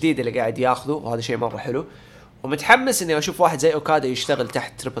التجديد اللي قاعد ياخذه، وهذا شيء مرة حلو، ومتحمس إني أشوف واحد زي أوكادا يشتغل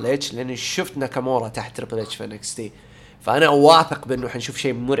تحت تريبل اتش، لأني شفت ناكامورا تحت تريبل اتش في NXT، فأنا واثق بأنه حنشوف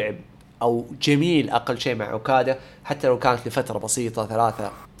شيء مرعب أو جميل أقل شيء مع أوكادا، حتى لو كانت لفترة بسيطة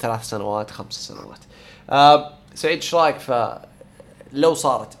 3 سنوات 5 سنوات. سعيد ايش رايك لو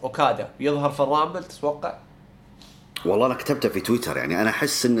صارت اوكادا يظهر في الرامبل تتوقع؟ والله انا كتبتها في تويتر، يعني انا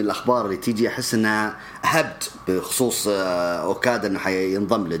احس ان الاخبار اللي تيجي احس انها هبت بخصوص اوكادا انه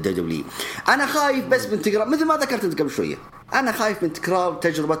حينضم للدبليو. انا خايف بس من تكرار، مثل ما ذكرت انت قبل شويه، انا خايف من تكرار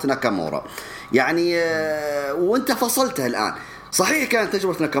تجربه ناكامورا يعني. وانت فصلتها الان. صحيح كانت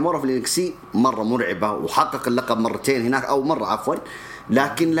تجربه ناكامورا في الانكسي مره مرعبه وحقق اللقب مرتين هناك او مره عفوا،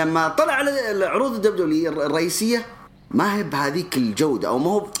 لكن لما طلع على العروض الدبليو الرئيسيه ما هي بهذيك الجوده او ما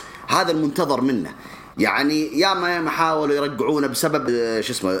هو هذا المنتظر منه. يعني يا ما حاولوا يرجعونه بسبب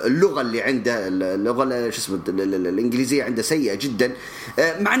شو اسمه اللغه اللي عنده، اللغه شو اسمه الانجليزيه عنده سيئه جدا،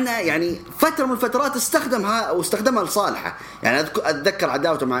 مع انه يعني فتره من الفترات استخدمها لصالحه. يعني اتذكر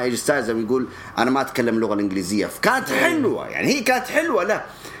عداوته مع ايج ستايلز يقول انا ما اتكلم اللغه الانجليزيه، فكانت حلوه يعني، هي كانت حلوه له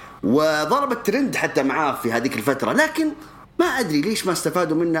وضربت ترند حتى معاه في هذيك الفتره، لكن ما أدري ليش ما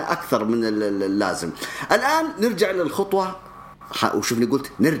استفادوا منه أكثر من اللازم. الآن نرجع للخطوة، وشوفني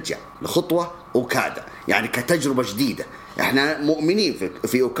قلت نرجع لخطوة أوكادا يعني كتجربة جديدة. إحنا مؤمنين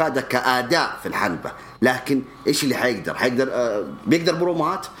في أوكادا كأداء في الحلبة، لكن إيش اللي حيقدر بيقدر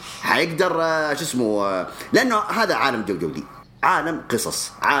برومات، حيقدر شو اسمه، لأنه هذا عالم دبليو، عالم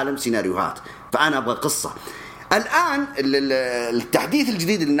قصص، عالم سيناريوهات، فأنا أبغى قصة. الآن التحديث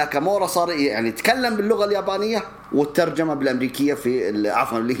الجديد لناكامورا صار يعني يتكلم باللغة اليابانية والترجمة بالأمريكية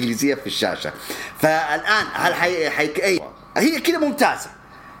عفوا بالإنجليزية في الشاشة. فالآن هل هي كده ممتازة،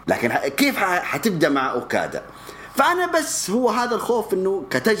 لكن كيف حتبدأ مع أوكادا؟ فأنا بس هو هذا الخوف إنه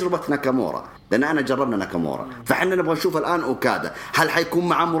كتجربة ناكامورا، لأن أنا جربنا ناكامورا، فحنا نبغى نشوف الآن أوكادا هل حيكون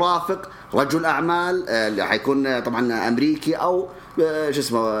مع مرافق رجل أعمال حيكون طبعا أمريكي أو شو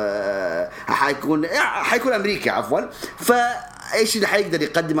اسمه حيكون أمريكي عفوا، فإيش اللي حيقدر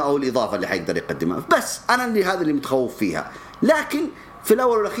يقدمه أو الإضافة اللي حيقدر يقدمها. بس أنا هذا اللي متخوف فيها، لكن في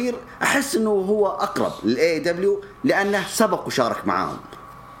الأول والأخير أحس إنه هو أقرب للAEW لأنه سبق وشارك معاهم،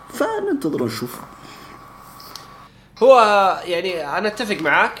 فننتظر ونشوف. هو يعني أنا أتفق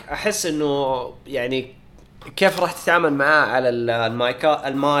معاك، أحس إنه يعني كيف راح تتعامل معاه على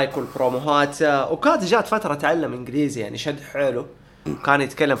المايك والبروموهات. وكاد جات فترة تعلم إنجليزي يعني شد حلو كان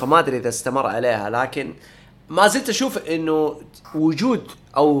يتكلم، فما أدري إذا استمر عليها، لكن ما زلت أشوف إنه وجود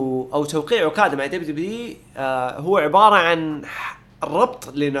أو توقيع أوكادا مع دبليو هو عبارة عن ربط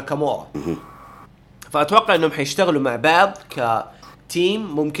لناكامورا، فأتوقع إنهم حيشتغلوا مع بعض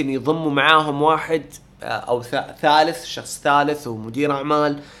كتيم، ممكن يضموا معاهم واحد أو شخص ثالث ومدير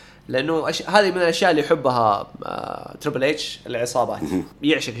أعمال، لأنه هذه من الأشياء اللي يحبها تريبل اتش، العصابات،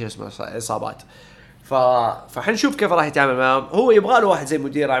 يعشق شيء اسمه عصابات، فحنشوف كيف راح يتعامل معهم. هو يبغى له واحد زي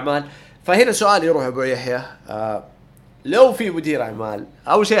مدير أعمال. فهنا سؤال يروح أبو يحيى، لو في مدير أعمال،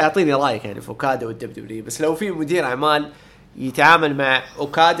 أول شيء أعطيني رأيك يعني في أوكادا والدبليو، بس لو في مدير أعمال يتعامل مع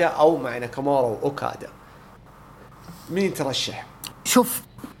أوكادا أو مع ناكامورا وأوكادا، مين ترشح؟ شوف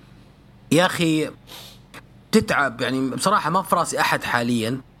يا أخي، تتعب يعني بصراحة ما في راسي أحد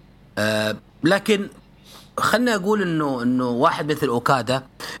حاليا. لكن خلنا أقول إنه واحد مثل أوكادا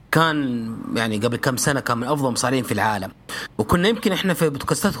كان يعني قبل كم سنة كان من أفضل مصارعين في العالم، وكنا يمكن إحنا في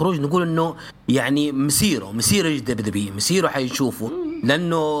بودكاستات هروج نقول إنه يعني مسيره دبليو مسيره حيشوفه،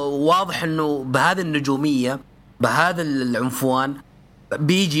 لأنه واضح إنه بهذا النجومية بهذا العنفوان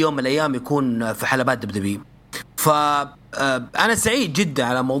بيجي يوم من الأيام يكون في حلبات دبليو. فأنا سعيد جدا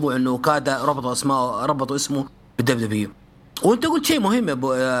على موضوع إنه أوكادا ربطوا اسمه بالدبليو. وانت قلت شيء مهم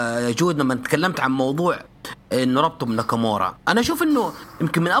يا جود لما تكلمت عن موضوع انه ربطه بناكامورا. انا اشوف انه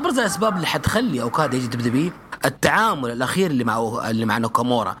يمكن من ابرز الاسباب اللي حتخلي اوكادا يجي دبليو التعامل الاخير اللي مع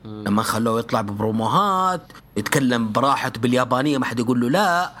ناكامورا، لما خلوه يطلع ببروموهات يتكلم براحته باليابانيه ما حد يقول له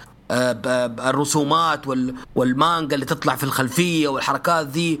لا، الرسومات والمانجا اللي تطلع في الخلفيه والحركات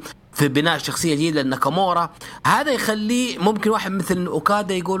ذي في بناء شخصيه جديده لناكامورا، هذا يخليه ممكن واحد مثل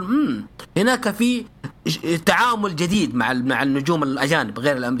اوكادا يقول هناك في تعامل جديد مع النجوم الاجانب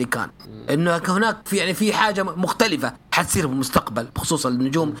غير الامريكان، انه هناك في حاجه مختلفه حتصير في المستقبل بخصوص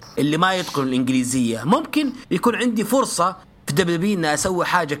النجوم اللي ما يتقنوا الانجليزيه. ممكن يكون عندي فرصه في دبليو ان اسوي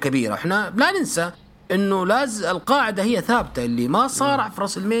حاجه كبيره. احنا لا ننسى انه القاعده هي ثابته، اللي ما صارع في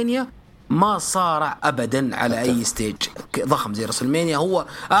راس المانيا ما صارع ابدا على اي ستيج ضخم زي راس المانيا. هو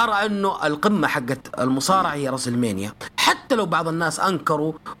ارى انه القمه حقت المصارعه هي راس المانيا، حتى لو بعض الناس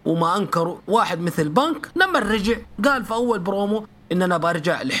انكروا وما انكروا. واحد مثل بانك لما رجع قال في اول برومو ان انا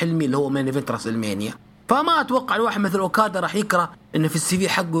برجع لحلمي اللي هو مين ايفنت راس المانيا. فما اتوقع الواحد مثل اوكادا راح يكره انه في السي في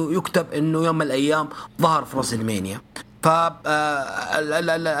حقه يكتب انه يوم من الايام ظهر في راس المانيا.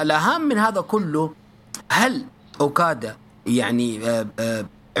 فالاهم من هذا كله، هل اوكادا يعني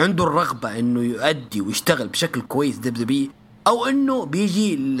عنده الرغبة انه يؤدي ويشتغل بشكل كويس دبليو، او انه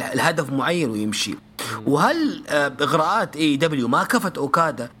بيجي الهدف معين ويمشي؟ وهل اغراءات اي دبليو ما كفت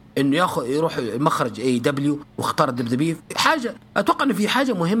اوكادا انه يروح مخرج اي دبليو واختار دبليو؟ حاجة اتوقع انه في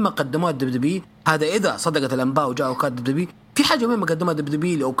حاجة مهمة قدموها دبليو، هذا اذا صدقت الانباء وجاء اوكادا دبليو، في حاجة مهمة قدمها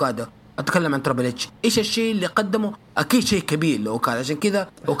دبليو لاوكادا. اتكلم عن ترابل اتش، ايش الشيء اللي قدمه؟ اكيد شيء كبير لاوكادا. عشان كذا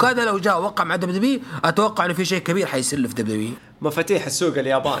اوكادا لو جاء وقع مع دبليو اتوقع انه في شيء كبير حيصير في دبليو. مفاتيح السوق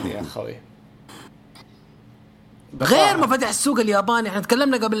الياباني يا اخوي، غير مفاتيح السوق الياباني. احنا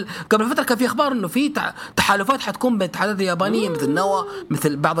تكلمنا قبل فتره كان في اخبار انه في تحالفات حتكون بين الاتحادات اليابانيه مثل نوا،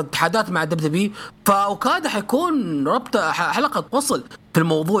 مثل بعض الاتحادات مع دبليو. فاوكادا حيكون ربطه حلقه وصل في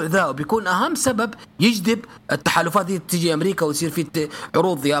الموضوع ذا، وبيكون اهم سبب يجذب التحالفات دي تيجي امريكا ويصير في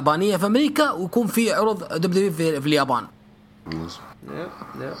عروض يابانيه في امريكا ويكون في عروض دبليو في اليابان.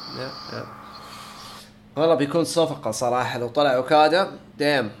 والله بيكون صفقة صراحة لو طلع اوكادا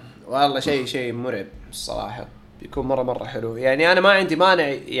دام، والله شيء مرعب الصراحة، بيكون مرة حلو. يعني أنا ما عندي مانع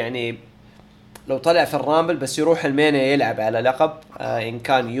يعني لو طلع في الرامبل بس يروح المانيا يلعب على لقب إن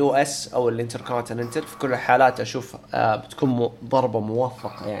كان يو اس أو الانتركونتيننتال. في كل الحالات أشوف بتكون ضربة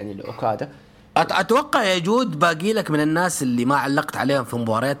موفقة يعني لأوكادا. أتوقع يا جود باقي لك من الناس اللي ما علقت عليهم في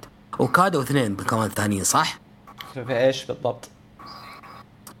مباريات أوكادا واثنين كمان ثانيين صح؟ في إيش بالضبط؟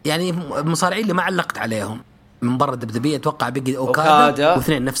 يعني المصارعين اللي ما علقت عليهم من برا الدبدبية أتوقع بقي أوكادا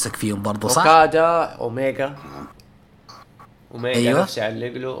واثنين نفسك فيهم برضو صح؟ أوكادا أوميجا أيوة. نفسي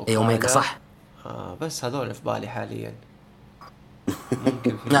علق له أوميجا صح. بس هذول في بالي حاليا.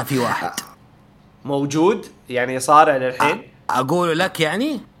 ممكن لا في واحد موجود يعني صارع للحين. أقول لك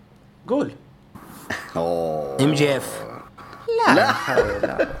يعني قول ام جي اف. لا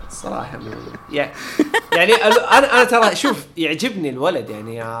صراحة يعني أنا ترى شوف يعجبني الولد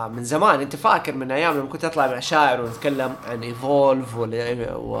يعني من زمان. أنت فاكر من أيام لما كنت أطلع مع شاعر ونتكلم عن إيفولف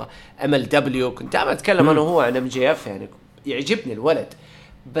وأمل دبليو، كنت دائما أتكلم أنا وهو عن ام جي اف. يعني يعجبني الولد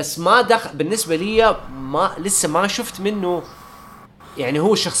بس ما دخل بالنسبة لي، ما لسه ما شفت منه يعني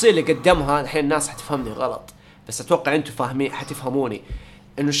هو الشخصية اللي قدمها. الحين الناس حتفهمني غلط بس أتوقع أنتوا فاهمين حتفهموني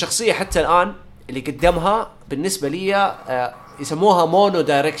إنه الشخصية حتى الآن اللي قدمها بالنسبة لي يسموها مونو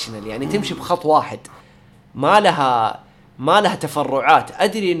دايركشنال، يعني تمشي بخط واحد ما لها تفرعات.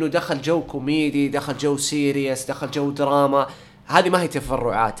 أدري إنه دخل جو كوميدي، دخل جو سيريس، دخل جو دراما، هذه ما هي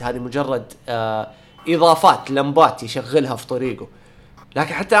تفرعات، هذه مجرد إضافات لمبات يشغلها في طريقه.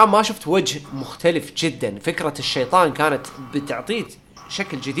 لكن حتى الآن ما شفت وجه مختلف جدا. فكرة الشيطان كانت بتعطيه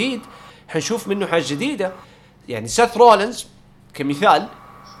شكل جديد، حنشوف منه حاجة جديدة. يعني سيث رولينز كمثال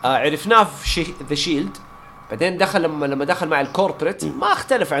عرفناه في ذا شيلد، بعدين دخل لما دخل مع الكوربريت ما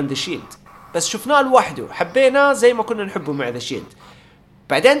اختلف عن ذا شيلد، بس شفناه لوحده حبيناه زي ما كنا نحبه مع ذا شيلد.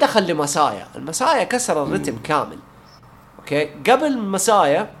 بعدين دخل لمسايا، المسايا كسر الرتم كامل. اوكي قبل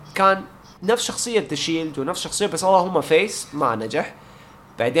مسايا كان نفس شخصية ذا شيلد ونفس شخصية بس اللهم فيس ما نجح.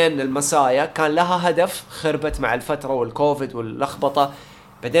 بعدين المسايا كان لها هدف، خربت مع الفترة والكوفيد واللخبطة.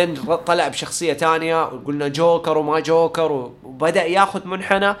 بعدين طلع بشخصية تانية وقلنا جوكر وما جوكر وبدأ ياخذ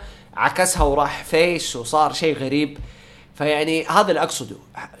منحنى عكسها وراح فيس وصار شيء غريب. فيعني هذا اللي أقصده،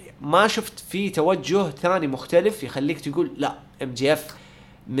 ما شفت في توجه ثاني مختلف يخليك تقول لا MJF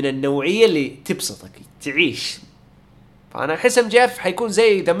من النوعية اللي تبسطك تعيش. فأنا أحس MJF حيكون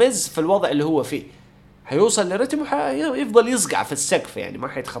زي ذا ميز في الوضع اللي هو فيه، حيوصل لرتم ويفضل يصقع في السقف يعني ما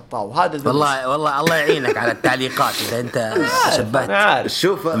حيتخطاه. وهذا والله الله يعينك على التعليقات إذا أنت شبهت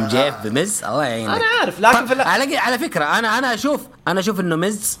شوف MJF بميز الله يعينك. أنا عارف لكن على فكرة أنا أشوف إنه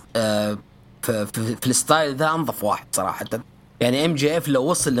ميز في الستايل ذا أنظف واحد صراحة. يعني MJF لو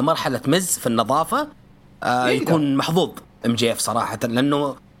وصل لمرحلة ميز في النظافة يكون محظوظ MJF صراحة،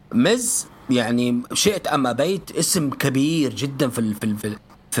 لأنه ميز يعني شئت أم أبيت اسم كبير جدا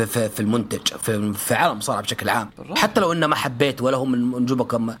في المنتج في عالم المصارعة بشكل عام. حتى لو إنه ما حبيت ولا هو من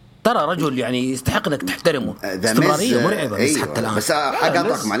نجومك، ترى رجل يعني يستحق انك تحترمه. استمرارية مرعبة. بس أيوة. حتى الآن بس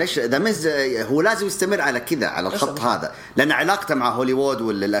حقاطعك معلش، ذا ميز هو لازم يستمر على كذا على الخط هذا، لأن علاقته مع هوليوود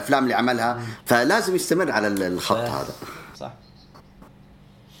والأفلام اللي عملها فلازم يستمر على الخط هذا.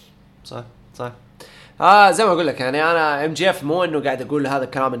 صح زي ما اقول لك يعني انا MJF مو انه قاعد اقول هذا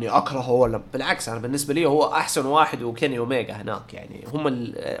الكلام اني اكرهه ولا بالعكس، انا بالنسبه لي هو احسن واحد وكيني اوميجا هناك يعني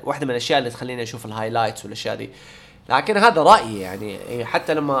هم واحده من الاشياء اللي تخليني اشوف الهايلايتس والاشياء دي. لكن هذا رايي يعني،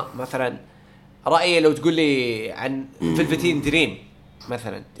 حتى لما مثلا رايي لو تقول لي عن فلفتين دريم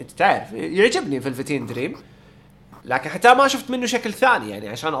مثلا، انت تعرف يعجبني فلفتين دريم، لكن حتى ما شفت منه شكل ثاني يعني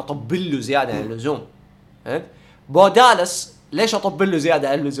عشان اطبل له زياده عن اللزوم. بودالس ليش أطبل له زيادة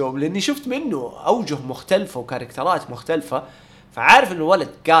عن اللزوم؟ لأني شفت منه أوجه مختلفة وكاركترات مختلفة، فعارف إنه الولد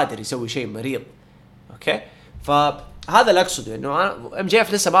قادر يسوي شيء مريض. أوكي، فهذا اللي أقصده، إنه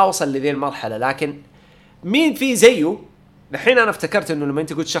MJF لسه ما وصل لذي المرحلة، لكن مين في زيه؟ الحين أنا افتكرت إنه لما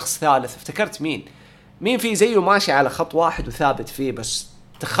أنت قلت شخص ثالث افتكرت مين في زيه ماشي على خط واحد وثابت فيه، بس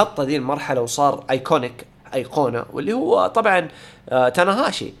تخطى ذي المرحلة وصار أيقونة، واللي هو طبعا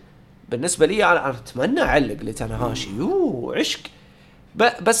تاناهاشي. بالنسبة لي أنا أتمنى أعلق لتاناهاشي عشق،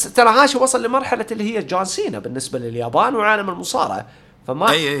 بس تاناهاشي وصل لمرحلة اللي هي جون سينا بالنسبة لليابان وعالم المصارعة، فما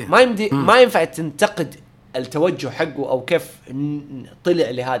ما ينفع تنتقد التوجه حقه أو كيف طلع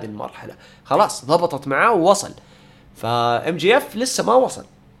لهذه المرحلة. خلاص ضبطت معاه ووصل. فMJF لسه ما وصل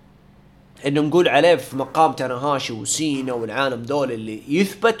إنه نقول عليه في مقام تاناهاشي وسينا والعالم دول اللي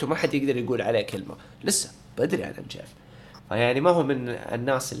يثبت وما حد يقدر يقول عليه كلمة، لسه بدري على MJF. يعني ما هو من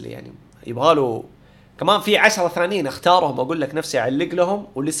الناس اللي يعني يبغاله كمان في 10 ثانيين اختارهم اقول لك نفسي اعلق لهم،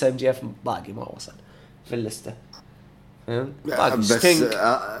 ولسه MJF باقي ما وصل في الليسته.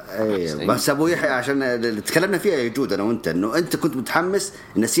 بس ابو يحيى عشان اللي تكلمنا فيها يا جود انا وانت، انه انت كنت متحمس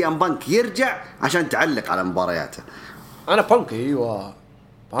ان CM بانك يرجع عشان تعلق على مبارياته. انا بانك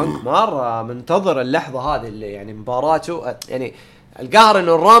بانك مره منتظر اللحظه هذه اللي يعني مباراته، يعني القهر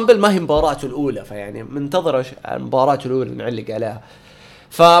انه الرامبل ما هي مباراته الاولى، فيعني منتظر مباراته الاولى نعلق عليها،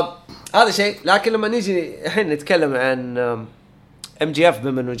 فهذا شيء. لكن لما نيجي الحين نتكلم عن MJF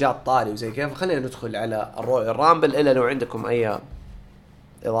بما انه جاء طاري وزي كيف، خلينا ندخل على الرامبل الا لو عندكم اي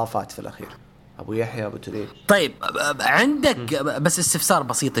اضافات في الاخير. ابو يحيى ابو تريد. طيب عندك بس استفسار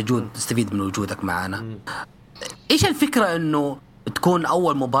بسيط جود تستفيد من وجودك معنا. ايش الفكره انه تكون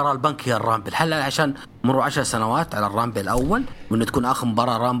اول مباراه البنك هي الرامبل؟ هل عشان مروا 10 سنوات على الرامبل الاول وانه تكون اخر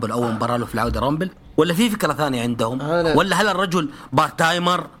مباراه رامبل اول مباراه له في العوده رامبل، ولا في فكره ثانيه عندهم؟ ولا هل الرجل بارت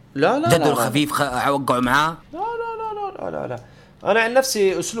تايمر جدول خفيف وقعوا معاه؟ لا انا عن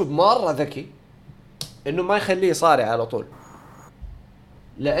نفسي اسلوب مره ذكي انه ما يخليه صارع على طول،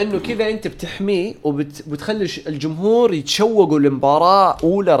 لانه كذا انت بتحميه وبتخلي الجمهور يتشوقوا لمباراه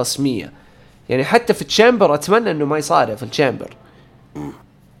اولى رسميه. يعني حتى في التشامبر اتمنى انه ما يصارع في التشامبر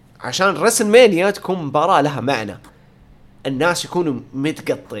عشان رسل مانيا تكون مباراة لها معنى، الناس يكونوا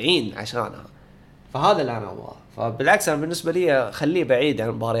متقطعين عشانها. فهذا اللي انا ابغاه. فبالعكس انا بالنسبة لي خليه بعيد عن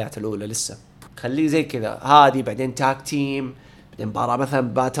المباريات الاولى، لسه خليه زي كذا هادي، بعدين تاك تيم، بعدين مباراة مثلا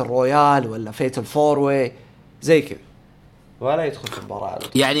باتل رويال ولا فيتل فوروي زي كذا، ولا يدخل في المباراة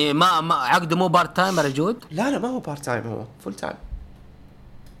يعني ما عقده مو بارت تايمر جود؟ لا ما هو بارت تايم، هو فول تايم،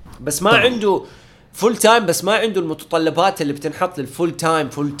 بس ما عنده فول تايم، بس ما عنده المتطلبات اللي بتنحط للفول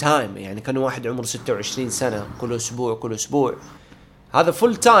تايم. يعني كان واحد عمره 26 سنة كل أسبوع هذا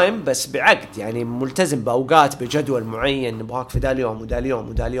فول تايم بس بعقد، يعني ملتزم بأوقات بجدول معين، نبغاك في دا اليوم ودا اليوم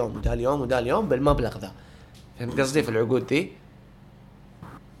ودا اليوم ودا اليوم ودا اليوم بالمبلغ ذا. فهمت قصدي في العقود دي؟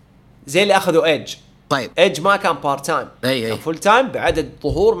 زي اللي أخذوا إيج. طيب إيج ما كان بارت تايم، كان فول تايم بعدد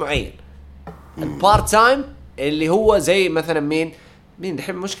ظهور معين. البارت تايم اللي هو زي مثلا مين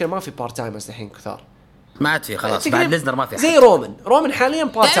الحين مشكلة ما في بارت تايمرز الحين كثار، ما عاد في خلاص بعد ليزنر ما في زي رومان حاليا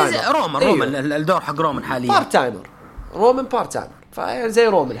بارت تايمر. رومان الدور حق رومان حاليا بارت تايمر، رومان بارت تايم، فيعني زي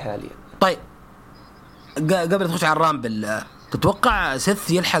رومان حاليا. طيب قبل تخش على الرامبل، تتوقع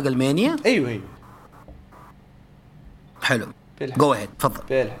سيث يلحق المانيا؟ ايوه حلو، جو اهيد تفضل.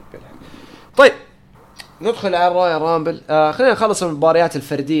 بيلحق. طيب ندخل على الرويال رامبل. خلينا نخلص المباريات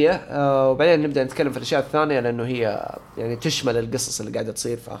الفرديه وبعدين نبدا نتكلم في الاشياء الثانيه، لانه هي يعني تشمل القصص اللي قاعده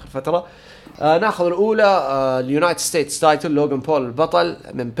تصير في اخر فتره. ناخذ الاولى، اليونايتد ستيتس تايتل، لوغان بول البطل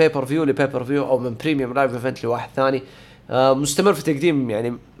من بيبر فيو لبيبر فيو او من بريميوم لايف ايفنت لواحد ثاني. مستمر في تقديم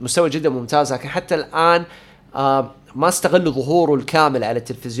يعني مستوى جدا ممتاز، لكن حتى الان ما استغل ظهوره الكامل على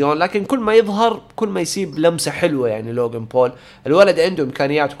التلفزيون، لكن كل ما يظهر كل ما يسيب لمسة حلوة. يعني لوغان بول الولد عنده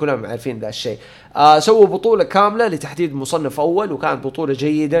إمكانيات وكلهم عارفين ذا الشيء. سووا بطولة كاملة لتحديد مصنف أول، وكانت بطولة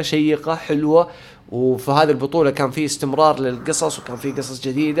جيدة شيقة حلوة، وفي هذه البطولة كان في استمرار للقصص وكان في قصص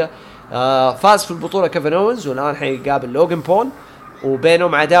جديدة. فاز في البطولة كيفن أوينز، والآن حيقابل لوغان بول،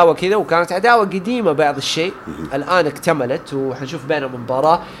 وبينهم عداوة كذا، وكانت عداوة قديمة بعض الشيء، الآن اكتملت وحنشوف بينهم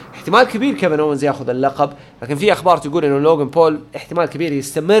مباراة. احتمال كبير كيفن أوينز ياخذ اللقب، لكن في أخبار تقول إنه لوغان بول احتمال كبير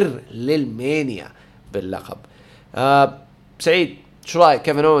يستمر للمانيا باللقب. سعيد، شو رأيك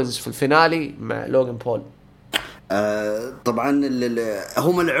كيفن أوينز في الفينالي مع لوغان بول؟ طبعا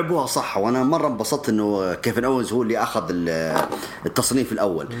هم لعبوها صح، وانا مره انبسطت انه كيفن أوينز هو اللي اخذ التصنيف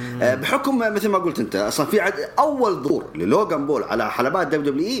الاول. بحكم مثل ما قلت انت، اصلا في اول ظهور للوغان بول على حلبات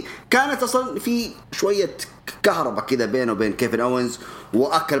دبليو كانت اصلا في شويه كهرباء كذا بينه وبين كيفن أوينز،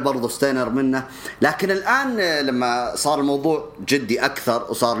 واكل برضه ستينر منه. لكن الان لما صار الموضوع جدي اكثر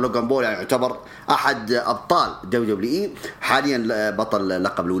وصار لوغان بول يعني يعتبر احد ابطال دبليو حاليا بطل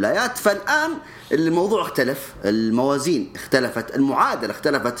لقب الولايات، فالان الموضوع اختلف، الموازين اختلفت، المعادله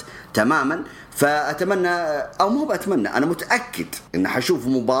اختلفت تماما. فاتمنى او مو باتمنى، انا متاكد ان حشوف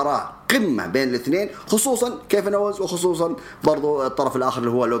مباراه قمه بين الاثنين، خصوصا كيفن أوينز وخصوصا برضو الطرف الاخر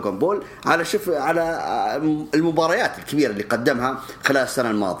اللي هو لوغان بول، على على المباريات الكبيره اللي قدمها خلال السنه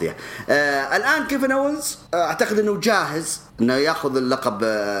الماضيه. الان كيفن أوينز اعتقد انه جاهز انه ياخذ اللقب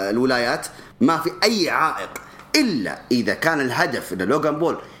الولايات، ما في اي عائق، الا اذا كان الهدف ان لوغان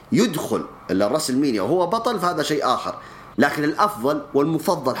بول يدخل الرسلمانيا وهو بطل، فهذا شيء آخر. لكن الأفضل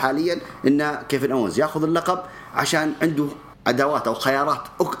والمفضل حاليا إن كيفن أوينز يأخذ اللقب، عشان عنده عداوات أو خيارات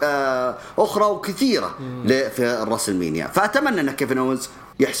أخرى وكثيرة في الرسلمانيا. فأتمنى إن كيفن أوينز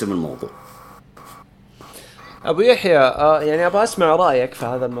يحسم الموضوع. أبو يحيى، يعني أبغى أسمع رأيك في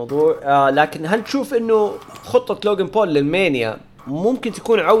هذا الموضوع. لكن هل تشوف إنه خطة لوغان بول للمانيا ممكن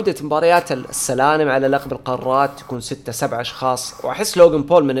تكون عودة مباريات السلالم على لقب القارات، تكون 6-7 أشخاص؟ وأحس لوغان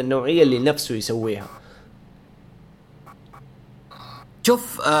بول من النوعية اللي نفسه يسويها.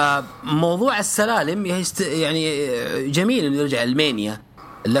 شوف، موضوع السلالم يعني جميل إنه يرجع المانيا،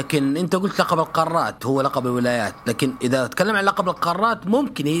 لكن أنت قلت لقب القارات هو لقب الولايات، لكن إذا تكلم عن لقب القارات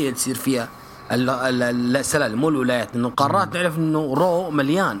ممكن هي اللي تصير فيها السلالم مو الولايات، لأنه القارات نعرف إنه رو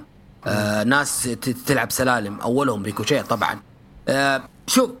مليان ناس تلعب سلالم، أولهم ريكوشيه طبعا.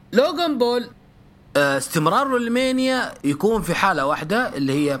 شوف، لوغان بول استمراره للمانيا يكون في حالة واحدة،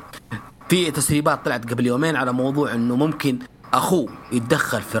 اللي هي في تسريبات طلعت قبل يومين على موضوع انه ممكن اخوه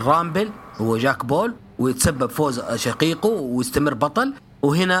يتدخل في الرامبل، هو جاك بول، ويتسبب فوز شقيقه ويستمر بطل،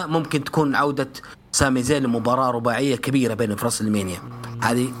 وهنا ممكن تكون عودة سامي زين لمباراة رباعية كبيرة بين في راس المانيا.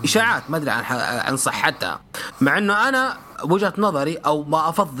 هذه إشاعات ما أدري عن صحتها، مع أنه أنا وجهة نظري أو ما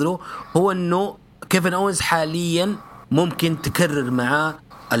أفضله هو أنه كيفن أوينز حاليا ممكن تكرر معاه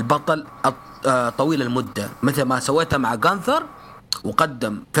البطل طويل المدة، مثل ما سويتها مع غانثر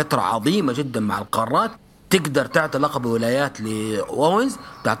وقدم فترة عظيمة جدا مع القارات. تقدر تعطي لقب ولايات لأوينز،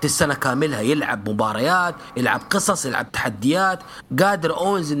 تعطي السنة كاملها يلعب مباريات، يلعب قصص، يلعب تحديات. قادر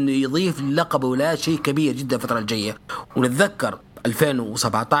أوينز إنه يضيف للقب ولايات شيء كبير جدا الفترة الجاية. ونتذكر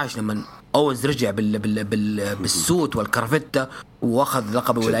 2017 لما أوينز رجع بالسوت والكرفتة واخذ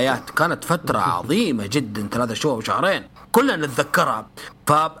لقب ولايات، كانت فترة عظيمة جدا، 3 شهور وشهرين كلنا نتذكرها.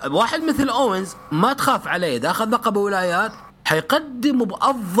 فواحد مثل أوينز ما تخاف عليه، إذا أخذ لقب ولايات حيقدمه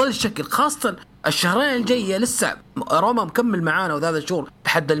بأفضل شكل، خاصة الشهرين الجاية لسه روما مكمل معانا وهذا الشهور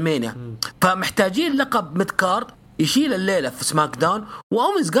لحد المانيا، فمحتاجين لقب ميدكارد يشيل الليلة في سماك داون.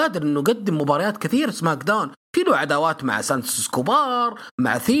 وأوينز قادر إنه يقدم مباريات كثير سماك داون، في له عداوات مع سانتوس كوبار،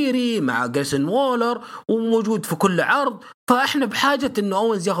 مع ثيري، مع جريسون وولر، وموجود في كل عرض. فإحنا بحاجة إنه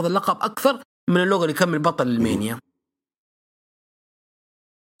أوينز يأخذ اللقب أكثر من اللوغو اللي يكمل بطل المانيا.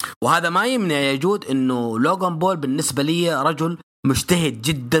 وهذا ما يمنع يجود إنه لوغان بول بالنسبة لي رجل مجتهد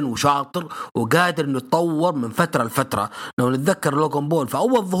جدا وشاطر وقادر إنه يتطور من فترة لفترة. لو نتذكر لوغان بول في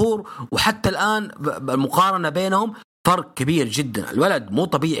أول ظهور وحتى الآن المقارنة بينهم فرق كبير جدا. الولد مو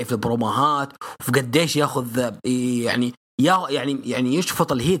طبيعي في البروماهات وفي قديش ياخذ يعني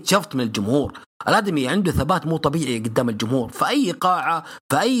يشفط الهيت شفط من الجمهور. الآدمي عنده ثبات مو طبيعي قدام الجمهور، في أي قاعة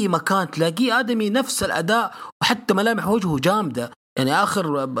في أي مكان تلاقيه آدمي نفس الأداء، وحتى ملامح وجهه جامدة. يعني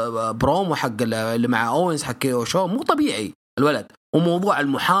آخر برومو حق اللي مع أوينز حق شو مو طبيعي الولد. وموضوع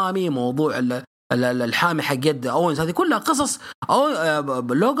المحامي، موضوع الحامي حق يد أوينز، هذه كلها قصص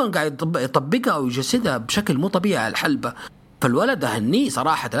لوغان قاعد يطبقها ويجسدها بشكل مو طبيعي على الحلبة. فالولد أهنيه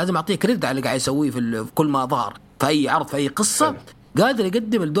صراحة، لازم أعطيه كريدت على اللي قاعد يسويه في كل ما ظهر في أي عرض في أي قصة، قادر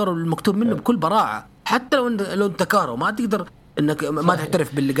يقدم الدور المكتوب منه بكل براعة. حتى لو انت كارو ما تقدر انك ما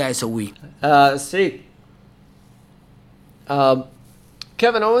تعترف باللي قاعد يسويه. سعيد،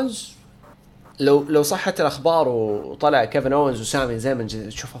 كيفن أوينز لو صحت الأخبار وطلع كيفن أوينز وسامي زي ما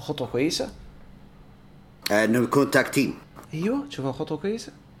تشوفها خطوة كويسة انه يكون تاك تيم. ايوه تشوفها خطوة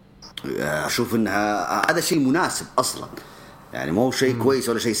كويسة. اشوف انها هذا شيء مناسب اصلا، يعني مو شيء كويس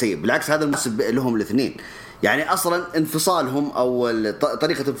ولا شيء سيء، بالعكس هذا المناسب لهم الاثنين. يعني اصلا انفصالهم او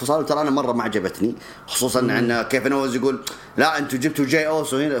طريقه انفصالهم ترى انا مره ما عجبتني، خصوصا ان كيفن أوينز يقول لا انتوا جبتوا جاي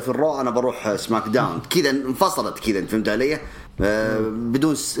اوسو هنا في الرو، انا بروح سماك داون. كذا انفصلت كذا، انت فهمت علي؟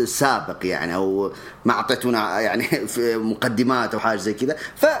 بدون سابق يعني، او ما اعطيتونا يعني في مقدمات او حاجه زي كذا،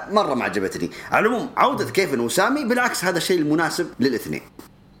 فمره ما عجبتني. على العموم عوده كيفن وسامي بالعكس هذا الشيء المناسب للاثنين.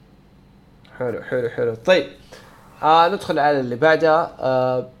 حلو. طيب ندخل على اللي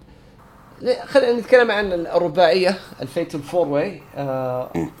بعدها. خلينا نتكلم عن الرباعية الفيتل فور واي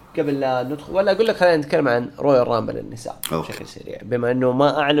قبل لا ندخل، ولا أقول لك خلينا نتكلم عن رويال رامبل النساء بشكل سريع، بما أنه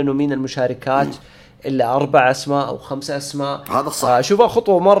ما أعلنوا مين المشاركات إلا 4 أسماء أو 5 أسماء. هذا صح. شوفها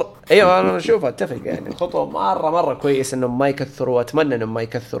خطوة أيوة أنا أشوفها أتفق، يعني خطوة مرة كويس إنهم ما يكثروا، وأتمنى إنهم ما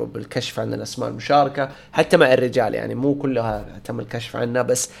يكثروا بالكشف عن الأسماء المشاركة حتى مع الرجال، يعني مو كلها تم الكشف عنها،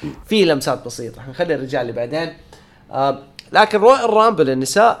 بس في لمسات بسيطة. نخلي الرجال اللي بعدين. لكن رويال رامبل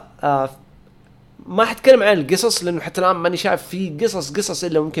النساء ما حتكلم عن القصص، لأنه حتى الآن ماني شايف في قصص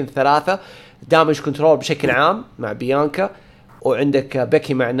إلا ممكن 3. دامج كنترول بشكل عام مع بيانكا، وعندك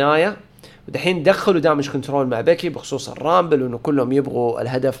بيكي مع نايا، ودحين دخلوا دامج كنترول مع بيكي بخصوص الرامبل، وإنه كلهم يبغوا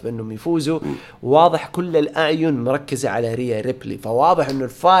الهدف بأنهم يفوزوا. واضح كل الأعين مركزة على ريا ريبلي، فواضح إنه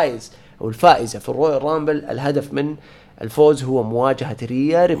الفائز أو الفائزة في الرويال رامبل الهدف من الفوز هو مواجهة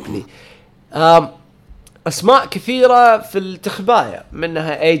ريا ريبلي. أسماء كثيرة في التخباية،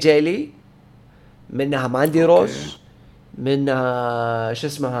 منها اي جي لي، منها ماندي روز، منها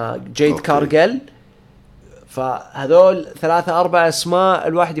اسمها جيد كارجل. فهذول 3-4 اسماء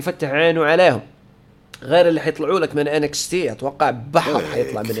الواحد يفتح عينه عليهم، غير اللي حيطلعوا لك من NXT. اتوقع بحر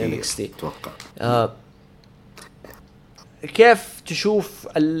حيطلع من NXT. اتوقع كيف تشوف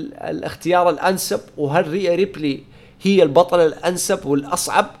الاختيار الانسب؟ وهل ريا ريبلي هي البطل الانسب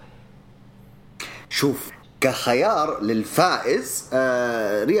والاصعب؟ شوف كخيار للفائز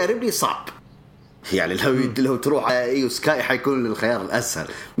ريا ريبلي صعب، يعني لو تروح ايو سكاي حيكون الخيار الاسهل.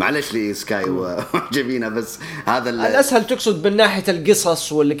 معلش لي سكاي وجبينا، بس هذا الاسهل تقصد من ناحيه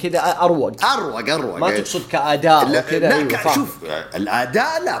القصص ولا كذا؟ اروق ما تقصد كاداء وكذا؟ أيوة شوف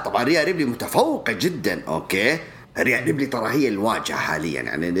الاداء لا طبعا ريا ريبلي متفوقه جدا. اوكي ريا ريبلي ترى هي الواجهه حاليا،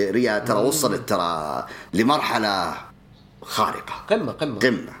 يعني ريا ترى وصلت ترى لمرحله خارقه،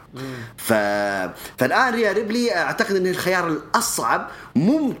 قمه. فالآن ريا ريبلي أعتقد أن الخيار الأصعب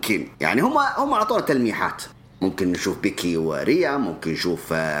ممكن، يعني هم أعطونا تلميحات، ممكن نشوف بيكي وريا، ممكن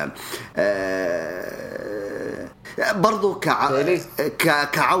نشوف برضو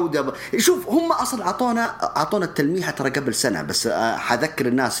كعودة. شوف هم أصلا أعطونا التلميحة ترى قبل سنة، بس حذكر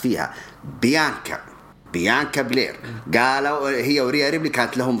الناس فيها. بيانكا بلير قالوا هي وريا ريبلي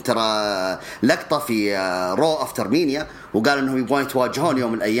كانت لهم ترى لقطة في رو أفتر مينيا، وقالوا أنهم يبغون يتواجهون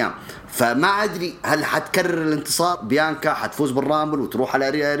يوم من الأيام. فما أدري هل حتكرر الانتصار بيانكا، حتفوز بالرامبل وتروح على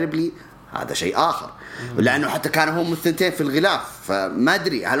ريا ريبلي، هذا شيء آخر. لأنه حتى كانوا هم الثنتين في الغلاف، فما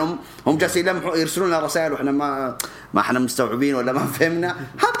أدري هل هم جالسين يرسلون لنا رسائل وإحنا ما إحنا مستوعبين ولا ما فهمنا،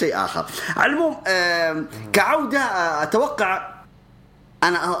 هذا شيء آخر. على العموم كعودة أتوقع،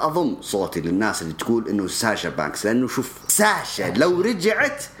 أنا أظن صوتي للناس اللي تقول إنه ساشا بانكس، لأنه شوف ساشا لو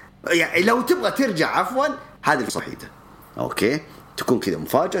رجعت، يعني لو تبغى ترجع عفوا، هذه الصحيحة أوكي تكون كذا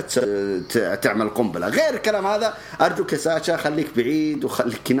مفاجأة تعمل قنبلة. غير الكلام هذا أرجوك يا ساشا خليك بعيد،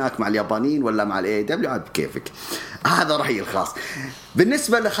 وخليك هناك مع اليابانيين ولا مع الاي دبليو عاد بكيفك. هذا رأيي الخاص.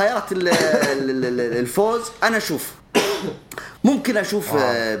 بالنسبة لخيارات الفوز، أنا أشوف ممكن أشوف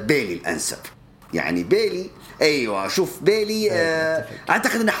بيلي الأنسب، يعني بيلي. ايوه شوف بيلي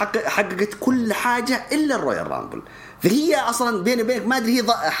اعتقد انها حققت كل حاجه الا الرويال رامبل. فهي اصلا بيني وبينك ما ادري،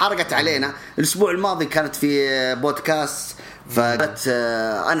 هي حرقت علينا الاسبوع الماضي، كانت في بودكاست فقالت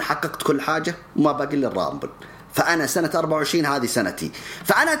انا حققت كل حاجه وما باقي الا الرامبل، فانا سنه 24 هذه سنتي.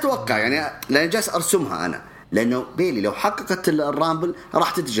 فانا اتوقع يعني لان جالس ارسمها انا لأنه بيلي لو حققت الرامبل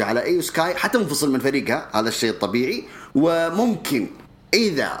راح تتجه على ايو سكاي، حتنفصل من فريقها، هذا الشيء الطبيعي. وممكن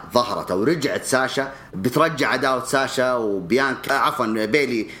إذا ظهرت أو رجعت ساشا بترجع عداوة ساشا وبيانكا، عفوا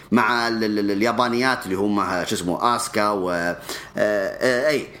بيلي مع اليابانيات اللي هم شو اسمه آسكا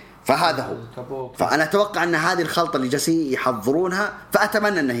أي. فهذا هو. فأنا أتوقع أن هذه الخلطة اللي جالسين يحضرونها،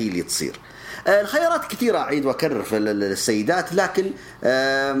 فأتمنى أن هي اللي تصير. الخيارات كثيرة أعيد وأكرر في السيدات، لكن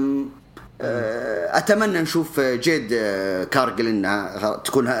أتمنى نشوف جيد كارجل إنها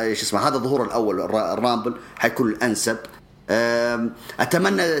تكون شو اسمه، هذا الظهور الأول الرامبل حيكون الأنسب.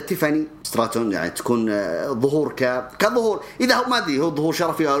 أتمنى تيفاني ستراتون يعني تكون ظهور كظهور، إذا هو ما أدري هو ظهور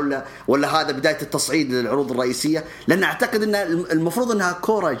شرفي ولا هذا بداية التصعيد للعروض الرئيسية، لأن أعتقد أن المفروض أنها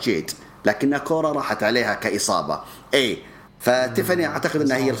كورا جيد، لكنها كورا راحت عليها كإصابة أي. فتيفاني أعتقد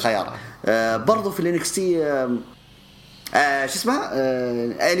أنها هي الخيار. برضو في الانكستي شو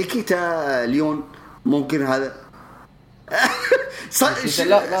اسمها نيكيتا ليون ممكن هذا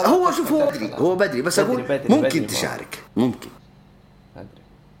هو شوف هو بدري بس أقول ممكن تشارك، ممكن.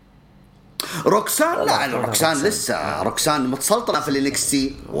 روكسان لا، روكسان لسه روكسان متسلطنة في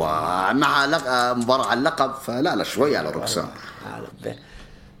الانكستي ومع مباراة على اللقب، فلا شوي على روكسان.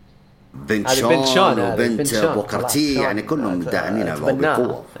 بنت شون وبنت بوكرتي يعني كلهم داعمينها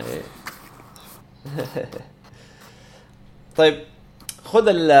بقوة. طيب خذ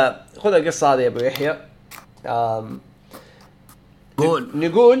القصة هذه يا أبو يحيى.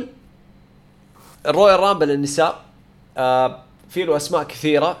 نقول الرويال رامبل النساء في له أسماء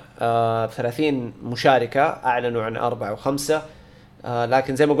كثيرة، 30 مشاركة، أعلنوا عن 4 و5،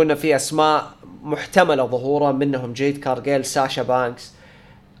 لكن زي ما قلنا في أسماء محتملة ظهورها، منهم جيد كارجيل، ساشا بانكس.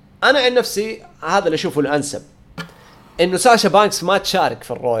 أنا عن نفسي هذا اللي أشوفه الأنسب، إنه ساشا بانكس ما تشارك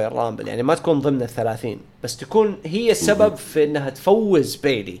في الرويال رامبل، يعني ما تكون ضمن 30، بس تكون هي السبب في إنها تفوز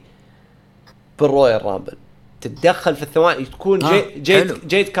بيلي بالرويال رامبل، تتدخل في الثواني، تكون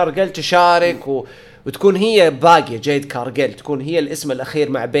جيد كارجيل تشارك وتكون هي باقية. جيد كارجيل تكون هي الاسم الأخير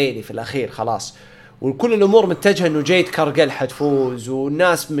مع بيلي في الأخير خلاص، وكل الأمور متجهة إنه جيد كارجيل حتفوز،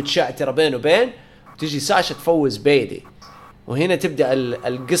 والناس متشعترة بين وبين، وتجي ساشا تفوز بيلي. وهنا تبدأ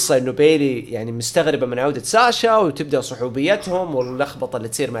القصة إنه بيلي يعني مستغربة من عودة ساشا، وتبدأ صحوبيتهم واللخبطة اللي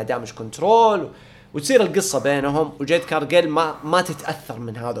تصير مع دامج كنترول، وتصير القصة بينهم. وجيد كارجيل ما تتأثر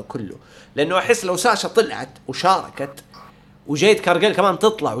من هذا كله، لأنه أحس لو ساشا طلعت وشاركت وجيد كارجيل كمان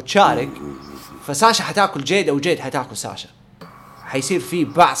تطلع وتشارك، فساشا حتاكل جيد أو جيد حتاكل ساشا، حيصير فيه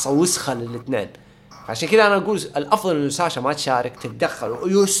بعصة وسخة للاثنين. عشان كده أنا أقول الأفضل إنه ساشا ما تشارك، تتدخل،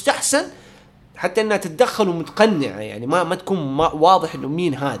 ويستحسن حتى إنها تتدخل ومتقنعة، يعني ما تكون واضح إنه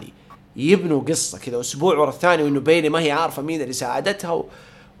مين هذه، يبنوا قصة كذا أسبوع ورا الثاني، وإنه بيلي ما هي عارفة مين اللي ساعدتها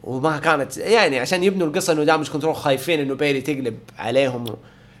وما كانت، يعني عشان يبنوا القصة إنه دامج كنترول خايفين إنه بيلي تقلب عليهم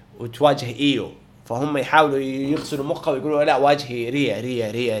وتواجه إيو، فهم يحاولوا يغسلوا مخه ويقولوا لا واجهي ريا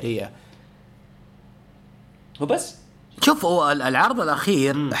ريا ريا ريا وبس. شوف هو العرض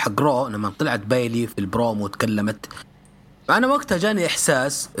الأخير حق رو لما طلعت بايلي في البرومو وتكلمت، أنا وقتها جاني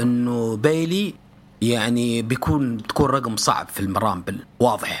إحساس إنه بايلي يعني تكون رقم صعب في المرامبل،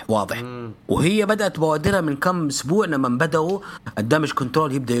 واضح. وهي بدأت بوادرها من كم أسبوع لما بدأوا الدامج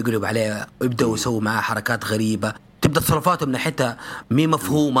كنترول يبدأ يقلب عليها، يبدأوا يسووا معها حركات غريبة، تبدأ تصرفاتهم من ناحيتها مي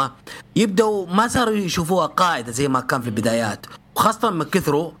مفهومة، يبدأوا ما صاروا يشوفوها قاعدة زي ما كان في البدايات، وخاصة من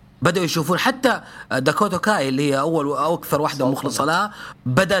كثروا بدأوا يشوفون حتى داكوتا كاي اللي هي أول أو أكثر واحدة مخلصة لها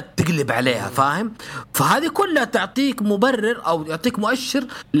بدأت تقلب عليها، فاهم؟ فهذه كلها تعطيك مبرر أو يعطيك مؤشر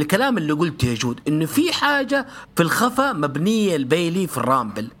للكلام اللي قلته يا جود، إنه في حاجة في الخفا مبنية البيلي في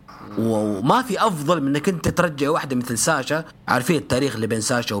الرامبل، وما في أفضل من إنك أنت ترجع واحدة مثل ساشا. عارفين التاريخ اللي بين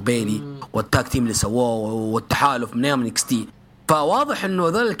ساشا وبيلي والتاك تيم اللي سووه والتحالف من يوم نكستي، فواضح إنه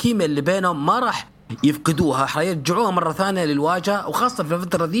ذا الكيمياء اللي بينهم ما راح يفقدوها، حيرجعوها مرة ثانية للواجهة، وخاصة في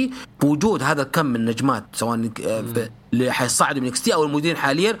الفترة دي بوجود هذا الكم من النجمات سواء اللي حيصعدوا من نكستي أو المديرين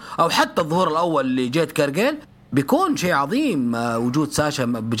حاليا، أو حتى الظهور الأول اللي جيت كارجيل، بيكون شيء عظيم وجود ساشا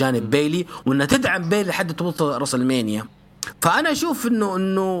بجانب بيلي، وإنها تدعم بيلي لحد توصل رسلمانيا. فأنا أشوف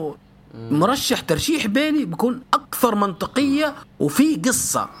إنه مرشح ترشيح بيلي بيكون أكثر منطقية وفي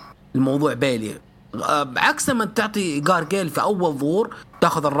قصة الموضوع بيلي، بعكس ما تعطي كارجيل في أول ظهور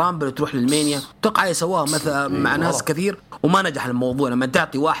تأخذ الرامبل وتروح للمانيا. توقع يسووها مثلا مع ناس كثير وما نجح الموضوع، لما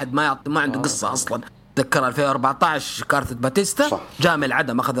تعطي واحد ما عنده قصة أصلا. تذكر 2014 كارثة باتيستا جاء من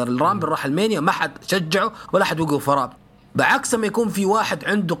العدم، أخذ الرامبل راح المانيا، ما حد شجعه ولا حد وقف وراه، بعكس ما يكون في واحد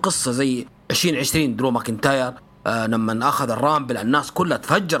عنده قصة زي 2020 درو ماكنتاير. لما أخذ الرامبل الناس كلها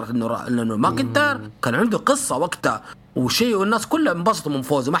تفجرت إنه ماكنتاير كان عنده قصة وقتها وشيء، والناس كلها انبسطوا من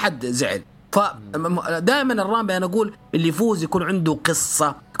فوزه، ما حد زعل. فدائما الرامبل انا اقول اللي يفوز يكون عنده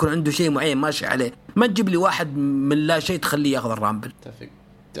قصه، يكون عنده شيء معين ماشي عليه، ما تجيب لي واحد من لا شيء تخليه ياخذ الرامبل.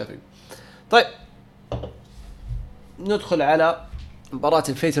 اتفق. طيب ندخل على مباراة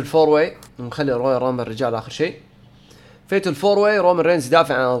الفيتل فور واي، ونخلي رويال رامبل الرجال اخر شيء. فيتل فور واي، رومان رينز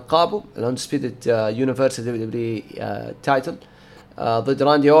دافع عن القابه الاندسبيدد يونيفرسال دبليو تايتل ضد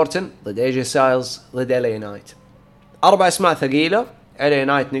راندي اورتن، ضد اي جي ستايلز، ضد ال اي نايت. 4 اسماء ثقيله. ال اي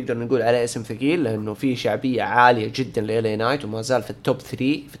نايت نقدر نقول عليه اسم ثقيل لانه فيه شعبيه عاليه جدا ل اي نايت وما زال في التوب 3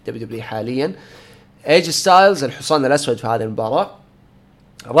 في الدبليو حاليا. اي جي ستايلز الحصان الاسود في هذه المباراه.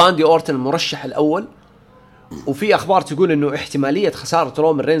 راندي اورتن المرشح الاول، وفي اخبار تقول انه احتماليه خساره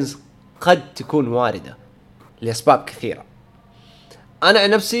رومان رينز قد تكون وارده لاسباب كثيره. انا عن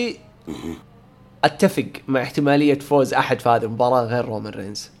نفسي اتفق مع احتماليه فوز احد في هذه المباراه غير رومان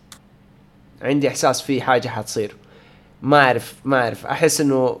رينز. عندي احساس في حاجه حتصير، ما اعرف احس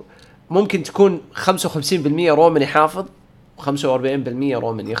انه ممكن تكون 55% رومان يحافظ و45%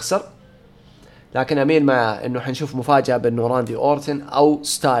 رومان يخسر، لكن اميل مع انه حنشوف مفاجاه بانه راندي اورتن او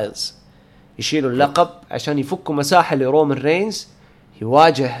ستايلز يشيلوا اللقب عشان يفكوا مساحه لرومان رينز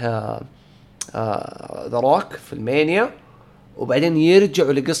يواجه ذا روك في المانيا، وبعدين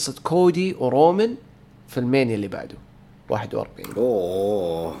يرجعوا لقصة كودي ورومان في المانيا اللي بعده 41.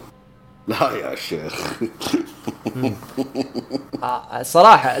 اوه لا يا شيخ.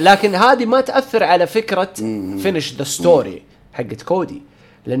 صراحة لكن هذه ما تأثر على فكرة فينيش ذا ستوري حقت كودي،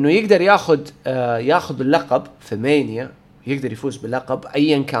 لأنه يقدر ياخذ اللقب في مانيا، يقدر يفوز باللقب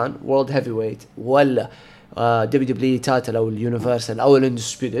أيا كان وورلد هيفي ويت ولا دبليو تايتل أو اليونيفرسال أو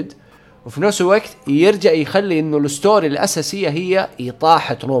الاندسبيدد، وفي نفس الوقت يرجع يخلي انه الستوري الاساسيه هي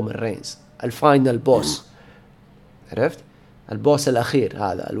اطاحه رومان رينز الفاينل بوس. عرفت؟ البوس الاخير،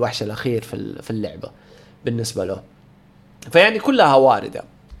 هذا الوحش الاخير في اللعبه بالنسبه له. فيعني كلها وارده،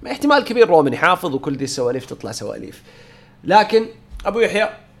 احتمال كبير رومان يحافظ وكل دي السواليف تطلع سواليف. لكن ابو يحيى،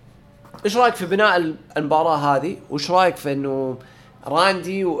 ايش رايك في بناء المباراه هذه؟ وايش رايك في انه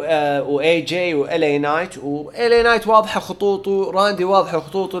راندي واي جي وال اي نايت، وال اي نايت واضحه خطوطه، راندي واضحه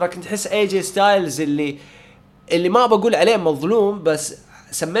خطوطه، لكن تحس اي جي ستايلز اللي ما بقول عليه مظلوم، بس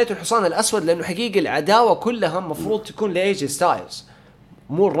سميته الحصان الاسود لانه حقيقه العداوه كلها مفروض تكون لاي جي ستايلز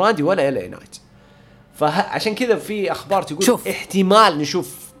مو راندي ولا ال اي نايت. فعشان كذا في اخبار تقول شوف، احتمال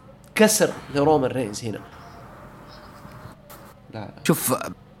نشوف كسر لرومان رينز هنا. لا. شوف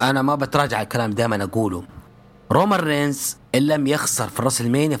انا ما بتراجع الكلام دائما اقوله، رومان رينز إن لم يخسر في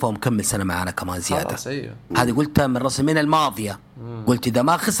الرسلمانيا فهو مكمل سنة معنا كمان زيادة. هذه قلتها من الرسلمانيا الماضية. قلت إذا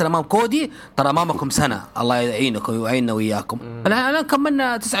ما خسر أمام كودي ترى أمامكم سنة، الله يعينكم ويعيننا وياكم. الآن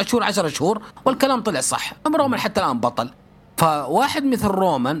كملنا 9 شهور 10 شهور والكلام طلع صح. رومان حتى الآن بطل، فواحد مثل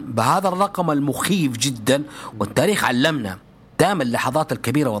رومان بهذا الرقم المخيف جدا، والتاريخ علمنا دائما اللحظات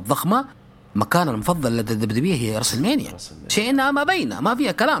الكبيرة والضخمة مكان المفضل لدى الدبليو هي رسلمانيا. شيئنا ما بينا ما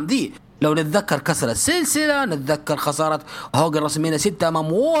فيها كلام. دي لو نتذكر كسر السلسلة، نتذكر خسارة هوجن رسلمانيا 6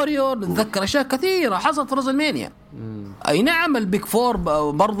 أمام ووريور، نتذكر أشياء كثيرة حصلت في رسلمانيا. أي نعم البيك فور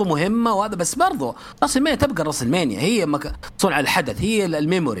برضو مهمة وهذا، بس برضو رسلمانيا تبقى رسلمانيا، هي صنع الحدث، هي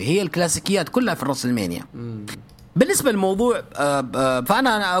الميموري، هي الكلاسيكيات كلها في رسلمانيا. بالنسبة للموضوع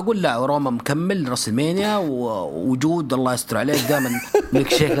فأنا أقول لا، روما مكمل رسلمانيا، ووجود الله يستر عليه دائما ملك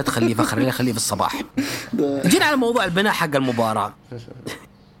شيك لا تخليه فخر، خليه في الصباح. جينا على موضوع البناء حق المباراة.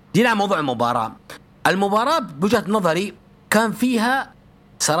 جينا موضوع المباراة بوجهة نظري كان فيها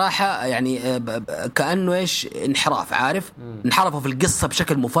صراحة يعني كأنه إيش انحراف، عارف، انحرفوا في القصة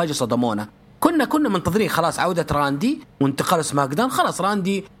بشكل مفاجئ، صدمونا. كنا منتظرين خلاص عودة راندي وانتقال سماك داون، خلاص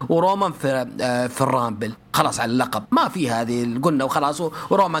راندي ورومان في الرامبل خلاص على اللقب، ما في هذه قلنا وخلاص،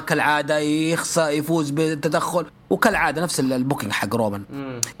 ورومان كالعادة يفوز بالتدخل وكالعادة نفس البوكينج حق رومان.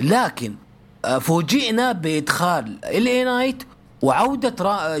 لكن فوجئنا بإدخال ال نايت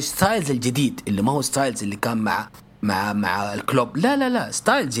وعودة ستايلز الجديد اللي ما هو ستايلز اللي كان مع الكلوب، لا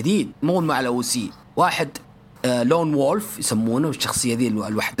ستايلز جديد، مو مع الأوسي، واحد لون وولف يسمونه، الشخصية ذي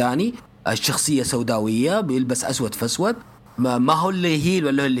الوحداني، الشخصية سوداوية بيلبس أسود فأسود، ما هو اللي هيل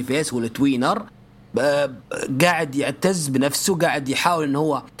ولا اللي فيس ولا توينر، قاعد يعتز بنفسه، قاعد يحاول إنه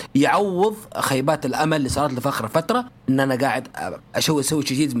هو يعوض خيبات الأمل اللي صارت له في آخر فترة، إن أنا قاعد أسوي شيء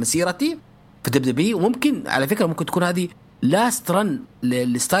جديد مسيرتي في دبليو. وممكن على فكرة ممكن تكون هذه لاست رن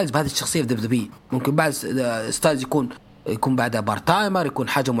للستايلز بهذه الشخصية في دبليو. ممكن بعد ستايلز يكون بعدها بارت تايمر، يكون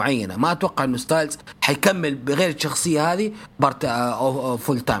حاجة معينة. ما أتوقع إنه ستايلز حيكمل بغير الشخصية هذه بارت أو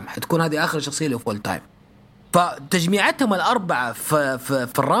فول تايم، حتكون هذه آخر شخصية له فول تايم. فتجميعتهم الأربعة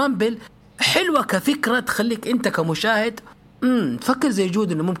في الرامبل حلوة كفكرة، تخليك أنت كمشاهد تفكر زي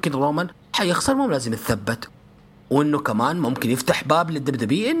جود إنه ممكن رومان حيخسر، مو لازم يتثبت. وانه كمان ممكن يفتح باب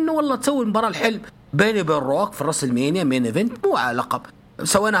للدبدبي انه والله تسوي مباراة الحلم بيني وبين روك في راس المانيا مين ايفنت مو على لقب.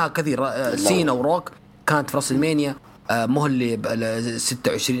 سويناها كثير، سينا وروك كانت في راس المانيا مو اللي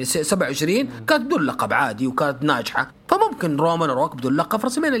 26 27 كانت بدون لقب عادي وكانت ناجحة، فممكن رومان وروك بدون لقب في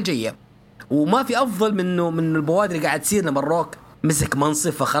راس المانيا الجاية. وما في افضل منه من البوادر اللي قاعد تصير لما الروك مسك منصب،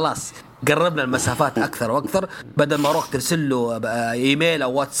 فخلاص قربنا المسافات اكثر واكثر. بدل ما روك ترسل له ايميل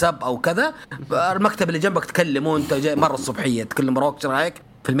او واتساب او كذا، المكتب اللي جنبك تكلمه وانت جاي مره الصبحيه تكلم روك ايش رايك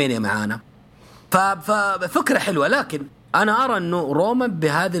في المانيا معانا. ففكره حلوه، لكن انا ارى انه رومان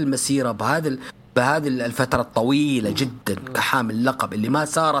بهذه المسيره بهذه الفتره الطويله جدا كحامل لقب اللي ما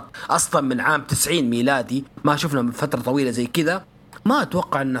صارت اصلا من عام 90 ميلادي، ما شفنا من فتره طويله زي كذا، ما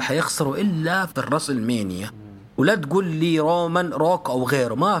اتوقع انه حيخسروا الا في الراس المانيا. ولا تقول لي رومان روك او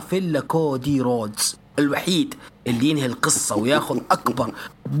غيره، ما في الا كودي رودز الوحيد اللي ينهي القصه وياخذ اكبر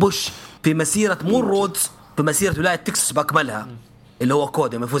بوش في مسيره، مو رودز، في مسيره ولايه تكساس باكملها اللي هو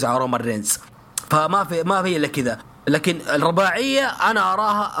كودي ما يفوز على رومان رينز. ما في الا كذا. لكن الرباعيه انا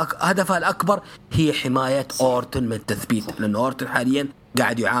اراها هدفها الاكبر هي حمايه اورتن من التثبيت، لان اورتن حاليا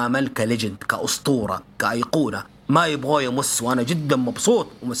قاعد يعامل كليجند، كاسطوره، كايقونه، ما يبغى يمس. وانا جدا مبسوط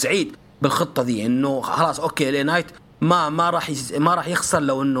وسعيد بالخطه دي، انه خلاص اوكي لي نايت ما راح يخسر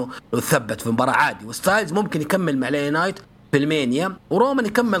لو انه ثبت في مباراه عادي، وستايلز ممكن يكمل مع لي نايت في المانيا، ورومان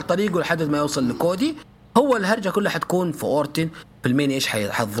يكمل طريقه لحد ما يوصل لكودي. هو الهرجه كلها حتكون في اورتن في المانيا ايش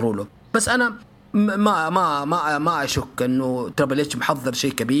حيحضروا له. بس انا ما اشك انه تريبل اتش محضر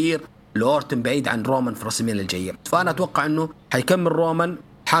شيء كبير لأورتن بعيد عن رومان في راس المانيا الجايه. فانا اتوقع انه حيكمل رومان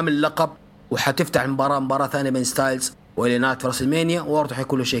حامل اللقب، وحتفتح مباراه ثانيه بين ستايلز وإلينات في راس المانيا، وأورتن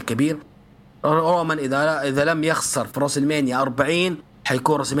حيكون له شيء كبير. رومان اذا لم يخسر في راس المانيا 40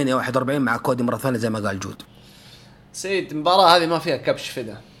 حيكون راس المانيا 41 مع كودي مره ثانيه زي ما قال جود. سيد المباراه هذه ما فيها كبش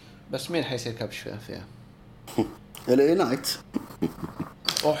فدا، بس مين حيصير كبش فيها؟ الإلينايت.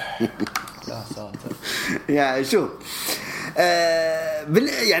 لا ساتر. يعني شوف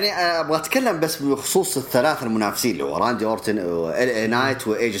يعني ابغى اتكلم بس بخصوص الثلاثه المنافسين اللي هو راندي اورتن والإلينايت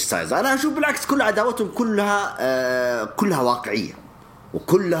وايج ستايلز. انا اشوف بالعكس كل عداوتهم كلها واقعيه،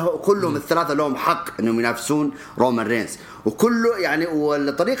 كلهم الثلاثه لهم حق انهم ينافسون رومان رينز، وكله يعني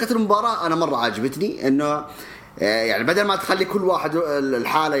وطريقه المباراه انا مره عجبتني، انه يعني بدل ما تخلي كل واحد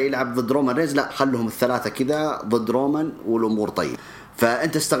الحاله يلعب ضد رومان رينز، لا خلهم الثلاثه كذا ضد رومان والامور طيب.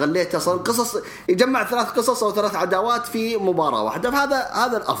 فانت استغليت اصلا قصص، يجمع 3 قصص او 3 عداوات في مباراه واحده،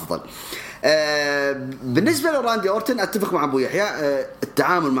 فهذا الافضل. بالنسبه لراندي اورتن اتفق مع ابو يحيى،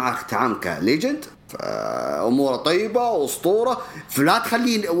 التعامل معك تعامل كليجند، اموره طيبه واسطوره، فلا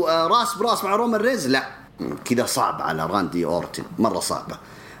تخليه راس براس مع رومان رينز، لا كذا صعب على راندي اورتن، مره صعبه.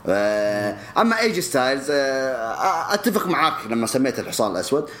 اما ايج ستايلز اتفق معاك لما سميت الحصان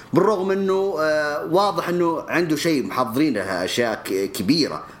الاسود، بالرغم انه واضح انه عنده شيء محضرين له اشياء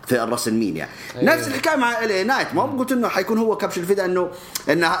كبيره في الرسلمانيا. نفس الحكايه مع الإلينايت، ما قلت انه حيكون هو كبش الفداء، انه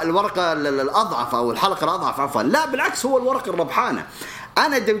الورقه الاضعف او الحلقه الاضعف عفوا، لا بالعكس هو الورقه الربحانه.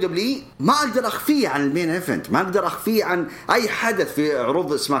 انا الدبليو ما اقدر اخفيه عن المين ايفنت، ما اقدر اخفيه عن اي حدث في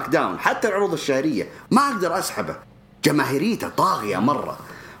عروض سماك داون، حتى العروض الشهريه ما اقدر اسحبه، جماهيريته طاغيه مره.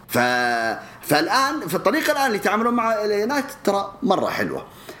 فالآن في الطريقة الآن اللي يتعاملون مع الإلينايت ترى مرة حلوة.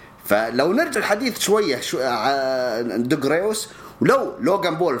 فلو نرجع الحديث شوية ندق ريوس، ولو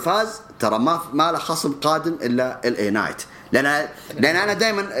لوغان بول فاز ترى ما له خصم قادم إلا الإلينايت، لأن أنا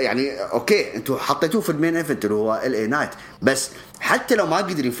دائما يعني أوكي أنتوا حطيتوه في المين إيفنت اللي هو الإلينايت، بس حتى لو ما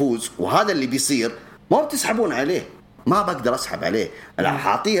قدر يفوز وهذا اللي بيصير ما بتسحبون عليه، ما بقدر أسحب عليه،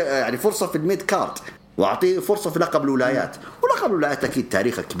 حاعطيه يعني فرصة في الميد كارد، واعطيه فرصه في لقب الولايات، ولقب الولايات اكيد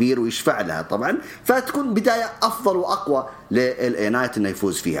تاريخه كبير ويشفع لها طبعا، فتكون بدايه افضل واقوى للإلينايت انه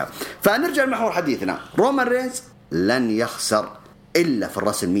يفوز فيها. فنرجع لمحور حديثنا، رومان رينز لن يخسر الا في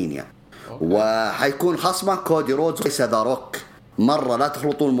الرسلمانيا، وحيكون خصمه كودي رودز وليس ذا روك. مره لا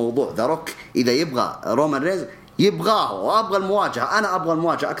تخلطون الموضوع، ذا روك اذا يبغى رومان رينز يبغاه، وابغى المواجهه، انا ابغى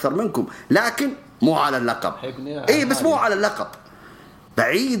المواجهه اكثر منكم، لكن مو على اللقب. اي بس مو على اللقب،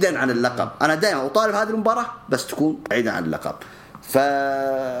 بعيدا عن اللقب. انا دائما اطالب هذه المباراه بس تكون بعيدا عن اللقب.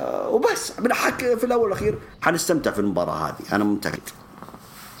 وبس بالحق في الاول والاخير حنستمتع في المباراه هذه، انا متاكد.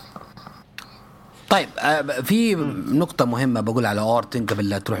 طيب في نقطه مهمه بقول على اورتن قبل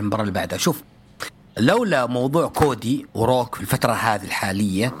لا تروح المباراه اللي بعدها. شوف، لولا موضوع كودي وروك في الفتره هذه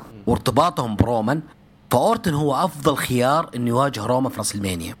الحاليه وارتباطهم برومان، فاورتن هو افضل خيار انه يواجه رومان في راس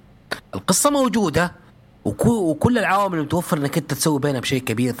المانيا. القصه موجوده وكل العوامل المتوفر انك انت تسوي بينها بشيء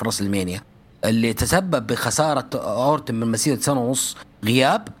كبير في راس المانيا. اللي تسبب بخساره اورتن من مسيره 1.5 سنة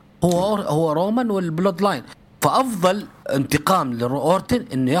غياب هو رومان والبلود لاين. فافضل انتقام لاورتن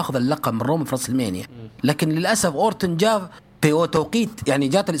انه ياخذ اللقب من رومان في راس المانيا. لكن للاسف اورتن جاء في توقيت، يعني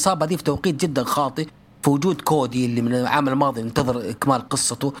جات الاصابه دي في توقيت جدا خاطئ، في وجود كودي اللي من العام الماضي انتظر اكمال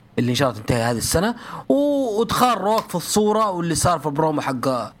قصته اللي ان شاء الله تنتهي هذه السنه، ودخل روك في الصوره، واللي صار في برومو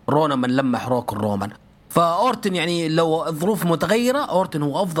حق رونا من لمح روك الرومان. فاورتن يعني لو الظروف متغيره اورتن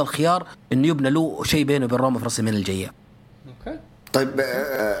هو افضل خيار انه يبنى له شيء بينه وبين روما في راس المانيا الجايه. اوكي طيب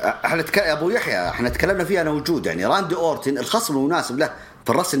احنا يا ابو يحيى احنا تكلمنا فيه انا وجود، يعني راندي اورتن الخصم المناسب له في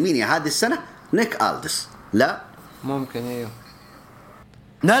الراس المانيا هذه السنه نيك ألدس. لا ممكن ايوه.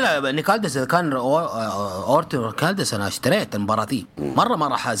 لا نيكالدس إذا كان أورتن نيكالدس أنا اشتريت المباراة دي مرة ما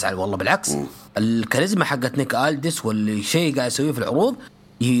راح أزعل والله بالعكس. الكاريزما حقت نيكالدس والشيء قاعد يسويه في العروض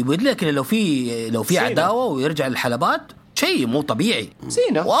يبين لك لو في عداوة ويرجع للحلبات شيء مو طبيعي.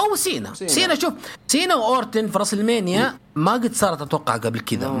 سينا شوف سينا وأورتن في راس المانيا ما قد صارت أتوقع قبل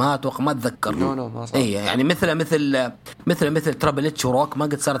كذا. ما أتوقع ما أتذكر. إيه يعني مثل ترابل اتش وروك ما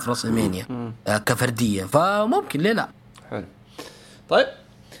قد صارت في راس المانيا كفردية، فممكن ليه لا. حلو. طيب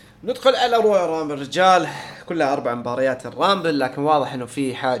ندخل على رويال رامبل. رجال كلها 4 مباريات الرامبل، لكن واضح انه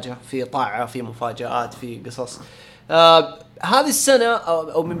في حاجه، في طاعه، في مفاجآت، في قصص. هذه السنه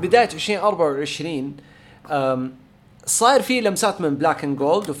او من بدايه 2024 صاير في لمسات من بلاك اند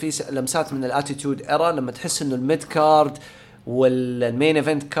جولد، وفي لمسات من الاتيتود ايرا، لما تحس انه الميد كارد والمين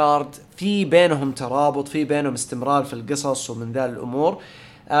ايفنت كارد في بينهم ترابط، في بينهم استمرار في القصص ومن ذا الامور.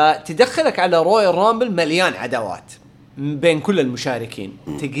 تدخلك على رويال رامبل مليان عداوات بين كل المشاركين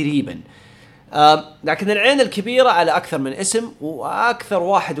تقريبا. لكن العين الكبيرة على أكثر من اسم، وأكثر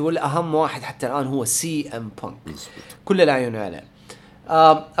واحد والأهم واحد حتى الآن هو سي ام بانك. كل العيون عليه.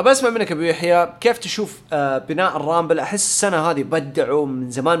 أبى أسمع منك أبو يحيى، كيف تشوف بناء الرامبل؟ أحس السنة هذه بدعوا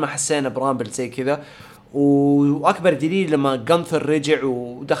من زمان، ما حسينا برامبل زي كذا. وأكبر دليل لما جانثر رجع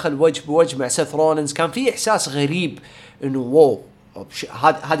ودخل وجه بوجه مع سيث رولينز، كان في إحساس غريب إنه واو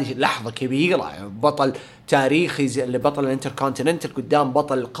هذه لحظة كبيرة، بطل تاريخي اللي بطل الانتركونتيننتال قدام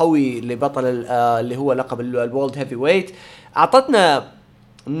بطل قوي اللي بطل اللي هو لقب الوورلد هيفي ويت. أعطتنا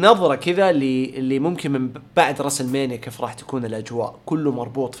نظرة كذا اللي ممكن من بعد راس المانيا كيف راح تكون الأجواء، كله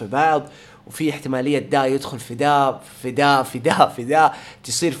مربوط في بعض، وفي احتمالية دا يدخل في دا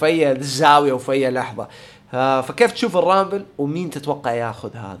تصير في أي زاوية وفي أي لحظة. فكيف تشوف الرامبل ومين تتوقع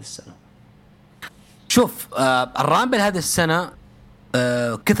ياخذ هذه السنة؟ شوف الرامبل هذه السنة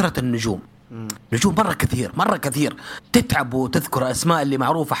كثرة النجوم مرة كثير تتعب وتذكر أسماء اللي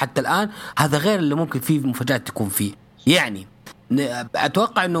معروفة حتى الآن. هذا غير اللي ممكن فيه مفاجآت تكون فيه. يعني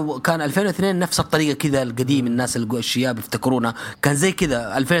أتوقع أنه كان 2002 نفس الطريقة كذا القديم، الناس الشياب يفتكرونا كان زي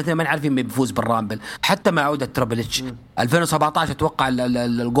كذا. 2002 ما نعرفين مين بيفوز بالرامبل حتى مع عودة ترابل اتش. 2017 أتوقع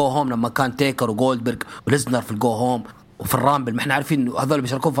الجو هوم لما كان تيكر وجولدبرغ وليزنر في الجو هوم وفي الرامبل، ما احنا عارفين هذول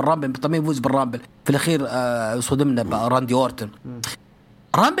بيشاركون في الرامبل طبعا يفوز بالرامبل. في الأخير صدمنا براندي أورتن.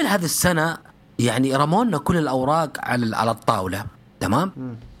 رامبل هذه السنة يعني رمونا كل الأوراق على الطاولة، تمام؟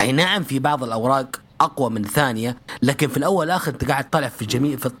 أي نعم في بعض الأوراق أقوى من ثانية، لكن في الأول آخر أنت قاعد طالع في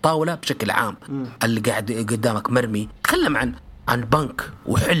الجميع في الطاولة بشكل عام. اللي قاعد قدامك مرمي. تكلم عن بنك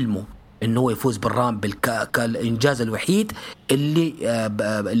وحلمه إنه هو يفوز بالرامبل كالإنجاز الوحيد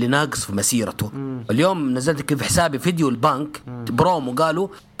اللي ناقص في مسيرته. اليوم نزلت كيف حسابي فيديو البنك برومو قالوا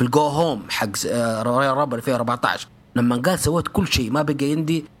في الجو هوم حق رويال رامبل 2014 لما قال سويت كل شيء ما بقى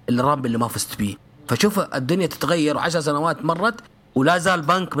عندي إلا الرامبل اللي ما فزت بيه. فشوف الدنيا تتغير 10 سنوات مرت ولا زال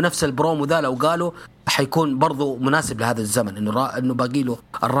بنك بنفس البرومو ذا لو قالوا حيكون برضو مناسب لهذا الزمن انه باقي له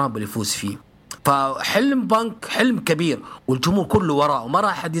الرامبل يفوز فيه. فحلم بنك حلم كبير والجمهور كله وراءه، وما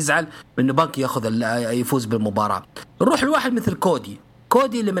راح حد يزعل انه بنك يفوز بالمباراة. نروح لواحد مثل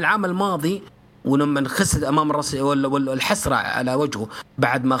كودي اللي من العام الماضي ولما خسر امام الراس والحسرة على وجهه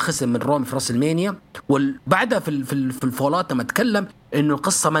بعد ما خسر من روم في راس المانيا، وبعدها في الفولات لما تكلم انه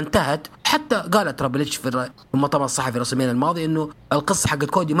القصه ما انتهت. حتى قالت ترابل اتش في المؤتمر الصحفي راس المانيا الماضي انه القصه حقت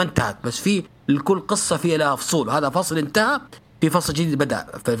كودي ما انتهت، بس في كل قصه فيها لها فصول، هذا فصل انتهى في فصل جديد بدا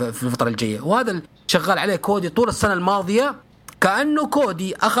في الفتره الجايه. وهذا شغال عليه كودي طول السنه الماضيه. كأنه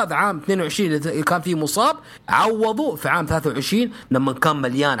كودي أخذ عام 22 اللي كان فيه مصاب عوضه في عام 23 لما كان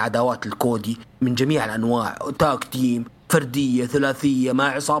مليان عداوات الكودي من جميع الأنواع، تاك تيم، فردية، ثلاثية، مع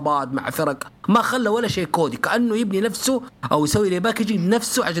عصابات، مع فرق، ما خلى ولا شيء كودي. كأنه يبني نفسه أو يسوي لي باكجينج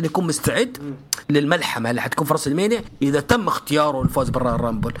نفسه عشان يكون مستعد للملحمة اللي حتكون في راس المانيا إذا تم اختياره الفوز برا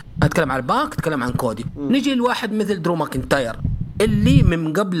الرامبل. أتكلم عن الباك، أتكلم عن كودي. نجي لواحد مثل درو ماكنتاير اللي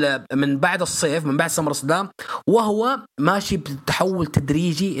من بعد الصيف، من بعد سمر سلام، وهو ماشي بتحول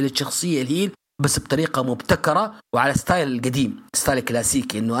تدريجي إلى الشخصية الهيل بس بطريقة مبتكرة وعلى ستايل القديم، ستايل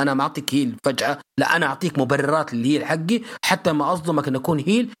كلاسيكي، إنه أنا ما أعطيك هيل فجأة، لا أنا أعطيك مبررات اللي هي حقي حتى ما أصدمك إن أكون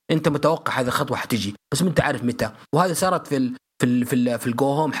هيل، أنت متوقع هذه الخطوة حتجي بس أنت عارف متى. وهذا صارت في الجو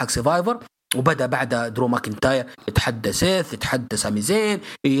هوم حق سيفايفر، وبدأ بعد درو ماكنتاير يتحدى سيث، يتحدى سامي زين،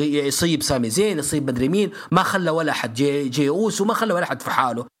 يصيب سامي زين، يصيب مدري مين، ما خلى ولا أحد جي أوسو، ما خلى ولا أحد في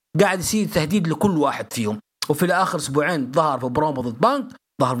حاله، قاعد يصير تهديد لكل واحد فيهم. وفي الآخر أسبوعين ظهر في برومو ضد بانك،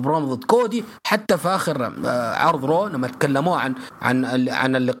 ظهر في برومو ضد كودي، حتى في آخر عرض رو لما تكلموا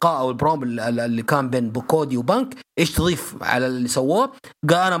عن اللقاء أو البرومو اللي كان بين كودي وبانك، إيش تضيف على اللي سووه؟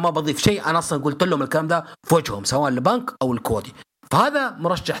 قال أنا ما بضيف شيء، أنا أصلا قلت لهم الكلام ده في وجههم سواء لبانك أو الكودي. فهذا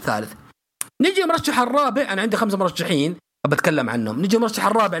مرشح ثالث. نجي مرشح الرابع، أنا عندي 5 مرشحين بتكلم عنهم. نجي مرشح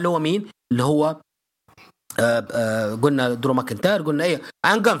الرابع اللي هو مين؟ اللي هو قلنا درو ماكنتاير، قلنا ايه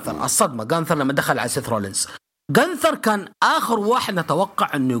عن جانثر. الصدمة جانثر لما دخل على سيث رولينز، جانثر كان آخر واحد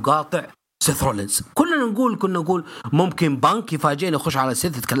نتوقع أنه يقاطع سيث رولينز. كنا نقول ممكن بانك يفاجئنا يخش على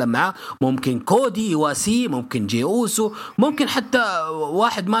سيث يتكلم معاه، ممكن كودي يواسيه، ممكن جي أوسو، ممكن حتى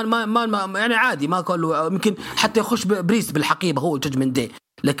واحد ما يعني عادي ما كله، ممكن حتى يخش بريست بالحقيبة هو الجاجمنت داي.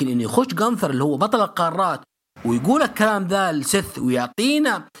 لكن إنه يخش جانثر اللي هو بطل القارات ويقول الكلام ذا لسيث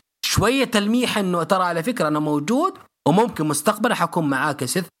ويعطينا شوية تلميح إنه ترى على فكرة أنا موجود وممكن مستقبلا حكون معاك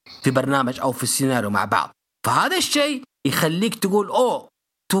سيث في برنامج أو في السيناريو مع بعض. فهذا الشيء يخليك تقول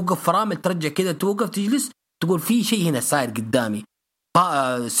توقف فرامل، ترجع كده توقف تجلس تقول في شيء هنا صاير قدامي.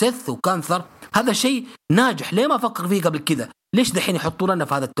 سيث وكانثر هذا شيء ناجح، ليه ما فكر فيه قبل كده؟ ليش دحين يحطوا لنا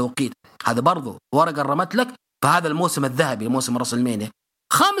في هذا التوقيت؟ هذا برضو ورقة رمت لك في هذا الموسم الذهبي، موسم راس المينيا.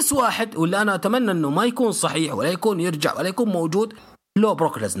 5 واحد واللي أنا أتمنى إنه ما يكون صحيح ولا يكون يرجع ولا يكون موجود، لو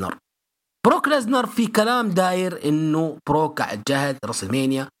بروك ليزنر في كلام داير إنه بروك قاعد جاهز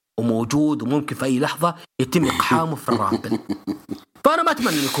راسلمانيا وموجود وممكن في أي لحظة يتم إقحامه في الرامبل. فأنا ما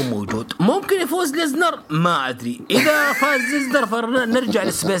أتمنى يكون موجود. ممكن يفوز ليزنر، ما أدري. إذا فاز ليزنر فنرجع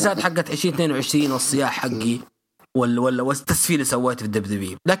للسبيسات حقت 2022 والصياح حقي والتسفيل اللي سويته في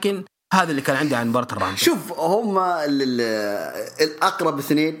الدبدبي. لكن هذا اللي كان عندي عن مباراة الرامبل. شوف، هم الأقرب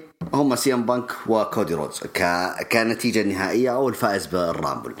اثنين هم سيام بانك وكودي رودز كنتيجة نهائية أو الفائز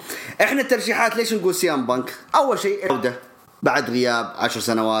بالرامبل. إحنا الترشيحات ليش نقول سيام بانك؟ أول شيء عودة بعد غياب 10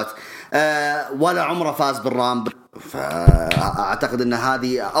 سنوات، ولا عمره فاز بالرامبل، فأعتقد أن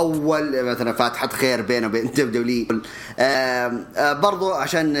هذه أول مثلا فاتحة خير بينه وبين دبليو. برضو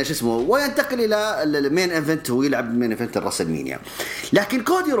عشان شو اسمه وينتقل إلى المين إيفنت ويلعب المين إيفنت الراسلمانيا. لكن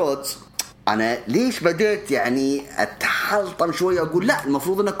كودي رودز أنا ليش بديت يعني أتحلطم شوية أقول لا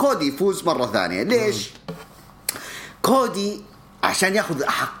المفروض أن كودي يفوز مرة ثانية. ليش؟ كودي عشان ياخذ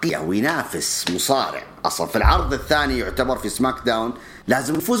أحقية وينافس مصارع أصلا في العرض الثاني يعتبر في سماك داون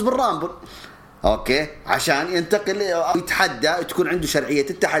لازم يفوز بالرامبل، أوكي، عشان ينتقل أو يتحدى تكون عنده شرعية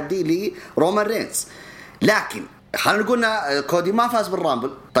التحدي لرومان رينز. لكن خلينا نقولنا كودي ما فاز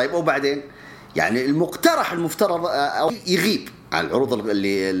بالرامبل، طيب وبعدين يعني المفترض أو يغيب على العروض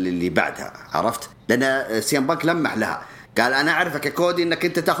اللي بعدها، عرفت؟ لأن سيام بانك لمح لها قال أنا أعرفك يا كودي إنك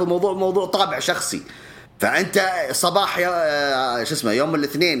أنت تأخذ موضوع طابع شخصي، فأنت صباح يوم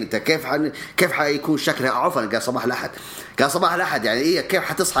الاثنين أنت كيف حيكون شكلها؟ عفوا قال صباح الأحد، قال صباح الأحد يعني إيه كيف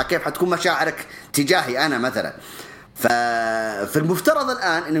حتصحى، كيف حتكون مشاعرك تجاهي أنا مثلا. ففي المفترض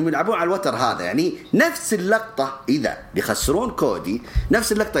الآن إنهم يلعبون على الوتر هذا، يعني نفس اللقطة إذا بيخسرون كودي،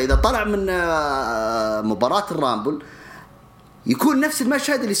 نفس اللقطة إذا طلع من مباراة الرامبل يكون نفس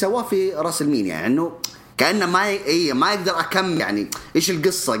المشهد اللي سواه في راس المينيا، يعني إنه كأنه ما يقدر أكمل، يعني إيش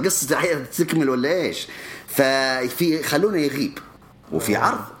قصة تكمل ولا إيش؟ ففي خلونا يغيب. وفي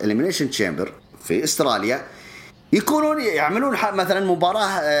عرض إليمينيشن تشامبر في استراليا يكونون يعملون مثلا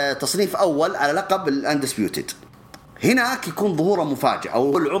مباراة تصنيف أول على لقب الأندسبيوتد، هناك يكون ظهوره مفاجئ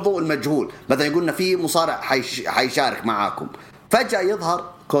أو العضو المجهول، مثلا يقولنا في مصارع حيشارك معاكم، فجأة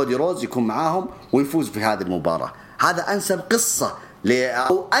يظهر كودي روز يكون معاهم ويفوز في هذه المباراة. هذا أنسب قصة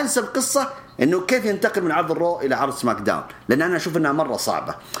أو أنسب قصة إنه كيف ينتقل من عرض الرو إلى عرض سماك داون، لأن أنا أشوف إنها مرة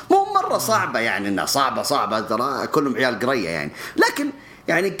صعبة، مو مرة صعبة يعني إنها صعبة ترى كلهم عيال قرية يعني، لكن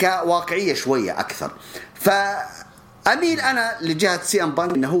يعني كواقعية شوية أكثر. فأميل أنا لجهة سيام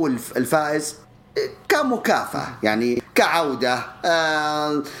بانك إنه هو الفائز كمكافأة، يعني كعودة،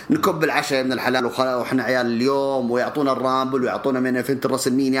 نكب العشاء من الحلال وإحنا عيال اليوم، ويعطونا الرامبل ويعطونا من إيفنت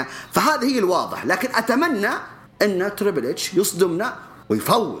الراسلمانيا، فهذا هي الواضح. لكن أتمنى أن تريبل اتش يصدمنا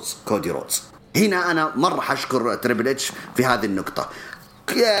ويفوز كودي رودز. هنا أنا مرة حشكر تريبل اتش في هذه النقطة.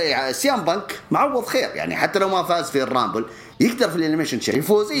 سيام بانك معوض خير، يعني حتى لو ما فاز في الرامبل يقدر في الإليميشن تشامبر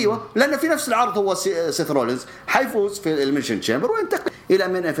يفوز، أيوة، لأن في نفس العرض هو سيث رولينز حيفوز في الإليميشن تشامبر وينتقل إلى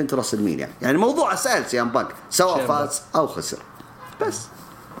من إيفنت راسلمانيا. يعني موضوع سهل، سيام بانك سواء فاز أو خسر بس.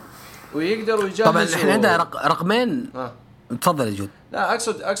 ويقدروا يجهزوا. طبعا احنا عندنا رقمين. تفضل يا جود. لا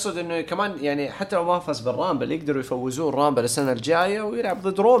اقصد انه كمان يعني حتى لو ما فاز بالرامبل يقدروا يفوزون الرامبل السنه الجايه ويلعب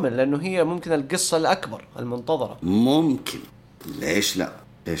ضد رومان، لانه هي ممكن القصه الاكبر المنتظره. ممكن، ليش لا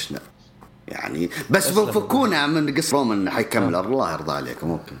يعني بس فكونا من قصة رومان حيكمل. الله يرضى عليك.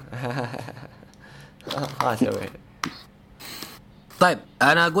 ممكن طيب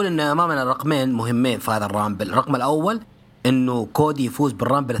انا اقول ان امامنا رقمين مهمين في هذا الرامبل. الرقم الاول انه كودي يفوز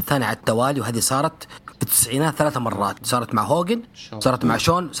بالرامبل الثاني على التوالي، وهذه صارت في التسعينات 3 مرات. صارت مع هوجن، صارت مع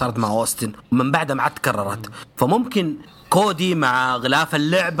شون، صارت مع أوستن، ومن بعدها ما عاد تكررت. فممكن كودي مع غلاف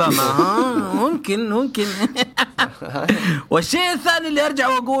اللعبة ممكن والشيء الثاني اللي أرجع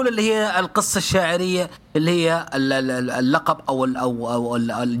وأقول اللي هي القصة الشاعرية، اللي هي اللقب أو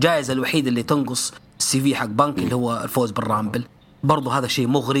الجائزة الوحيدة اللي تنقص السي في حق بنك، اللي هو الفوز بالرامبل. برضو هذا شيء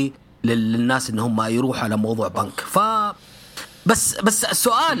مغري للناس إن هم يروحوا على موضوع بنك. بس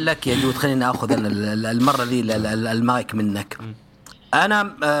السؤال لك يا جود، خليني أخذ المرة ذي المايك منك. أنا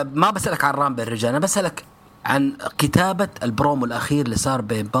ما بسألك عن رامبل الرجال، أنا بسألك عن كتابة البرومو الأخير اللي صار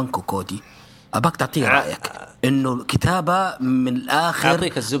بين بنك وكودي. أباك تعطيه رأيك. إنه كتابة من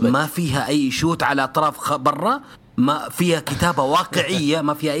الآخر ما فيها أي شوت على أطراف برا، ما فيها كتابة واقعية،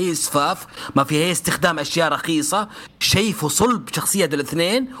 ما فيها أي إسفاف، ما فيها أي استخدام أشياء رخيصة. شيء في صلب شخصية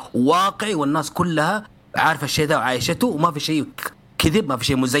الاثنين واقعي، والناس كلها عارفة الشيء ده وعايشته، وما في شيء كذب، ما في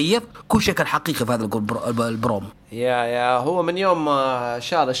شيء مزيف، كل شيء كان حقيقي في هذا البرومو. يا هو من يوم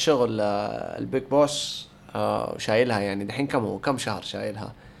شال الشغل البيج بوس شايلها، يعني دحين كم شهر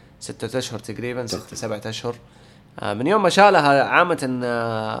شايلها؟ 6 أشهر تقريبا، 6-7 أشهر. من يوم ما شالها عامة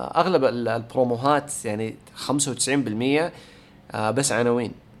أغلب البروموهات يعني 95% بس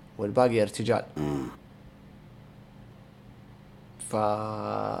عناوين والباقي ارتجال.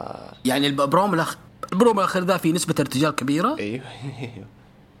 يعني البرومو الأخير ذا في نسبة ارتجال كبيرة. أيوه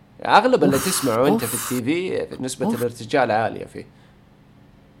أغلب اللي تسمعه أنت في التي في نسبة الارتجال عالية فيه،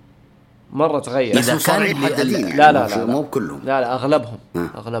 مرة تغير. إذا كان لا مو كلهم، لا أغلبهم.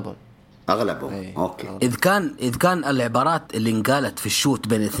 أوكي. إذا كان العبارات اللي انقالت في الشوت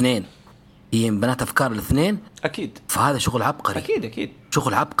بين الاثنين هي بنات أفكار الاثنين، أكيد فهذا شغل عبقري. أكيد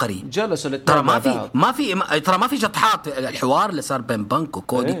شغل عبقري. جلسوا ترى ما في شطحات. الحوار اللي صار بين بنك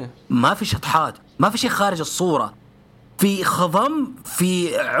وكودي ما في شطحات، ما في شيء خارج الصورة، في خضم،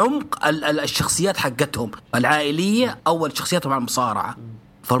 في عمق الشخصيات حقتهم العائلية أو شخصياتهم على المصارعة.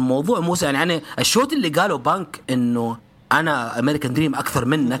 فالموضوع موسى يعني الشوت اللي قالوا بنك إنه أنا أمريكان دريم أكثر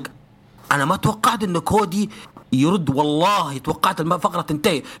منك، أنا ما توقعت إنه كودي يرد. والله توقعت الفقرة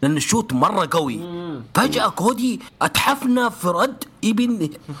تنتهي لأن الشوت مرة قوي. فجأة كودي أتحفنا في رد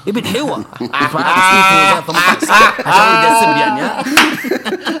ابن حوا عشان يقسم يعني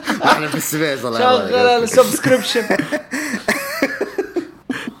احنا في السبيس الله شغل السبسكريبشن.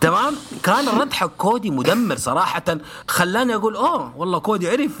 تمام. كان الرد حق كودي مدمر صراحة، خلاني أقول والله كودي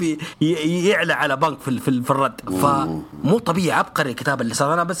عرف يعلى على بنك في الرد. فمو طبيعي، عبقري الكتاب اللي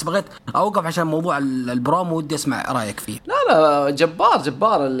صار. أنا بس بغيت أوقف عشان موضوع البرومو ودي أسمع رأيك فيه. لا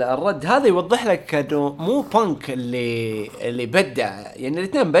جبار الرد هذا يوضح لك إنه مو بنك اللي بدع، يعني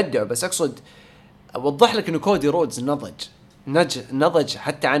الاثنين بدعوا، بس أقصد أوضح لك إنه كودي رودز نضج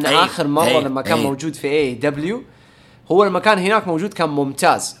حتى عن آخر مرة لما كان موجود في AEW. هو المكان هناك موجود كان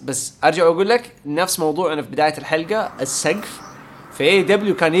ممتاز، بس أرجع أقول لك نفس موضوعنا في بداية الحلقة، السقف في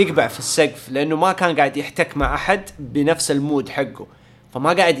AEW كان يقبع في السقف لأنه ما كان قاعد يحتك مع أحد بنفس المود حقه،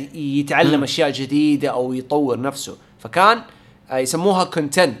 فما قاعد يتعلم أشياء جديدة أو يطور نفسه، فكان يسموها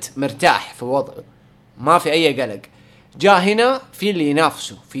كونتنت، مرتاح في وضعه، ما في أي قلق. جاء هنا في اللي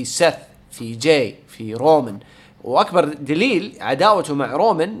ينافسه، في سيث، في جاي، في رومان، وأكبر دليل عداوته مع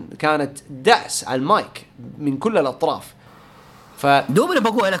رومان كانت دعس على المايك من كل الأطراف. دوبني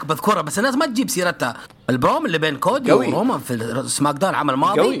بقول لك بذكرها، بس الناس ما تجيب سيرتها. البروم اللي بين كودي ورومان في سماك داون عمل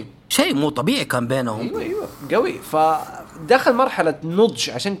ماضي شيء مو طبيعي كان بينهم. أيوة قوي. فدخل مرحلة نضج،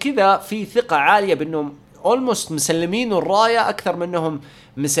 عشان كذا في ثقة عالية بأنهم almost مسلمين الراية أكثر منهم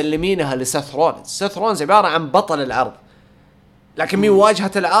مسلمينها لسيث رولينز. سيث رولينز عبارة عن بطل العرض، لكن مين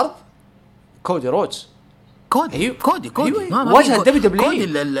واجهة العرض؟ كودي رودز. كودي واجهة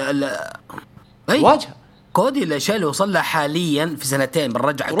WWE. واجهة كودي الاشياء اللي وصل لها حاليا في سنتين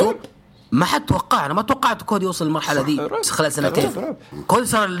بالرجعته ما حد توقع. انا ما توقعت كودي يوصل المرحله دي خلال سنتين. كودي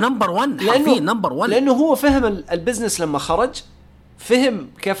صار النمبر 1 حرفيا نمبر 1، لانه هو فهم البزنس لما خرج، فهم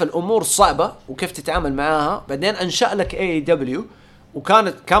كيف الامور صعبه وكيف تتعامل معاها. بعدين انشأ لك AEW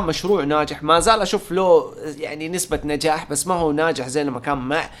كان مشروع ناجح، ما زال اشوف له يعني نسبه نجاح، بس ما هو ناجح زي لما كان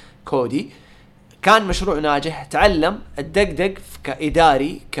مع كودي. كان مشروع ناجح، تعلم الدقدق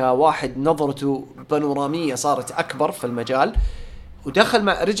كإداري، كواحد نظرته بانورامية صارت أكبر في المجال، ودخل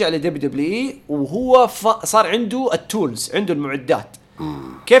رجع لدبليو وهو صار عنده التولز، عنده المعدات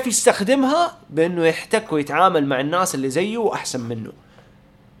كيف يستخدمها بانه يحتك ويتعامل مع الناس اللي زيه واحسن منه.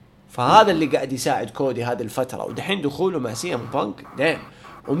 فهذا اللي قاعد يساعد كودي هذه الفتره، ودحين دخوله مع سي ام بانك دايم.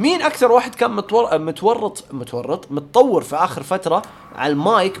 ومين اكثر واحد كان متطور في اخر فتره على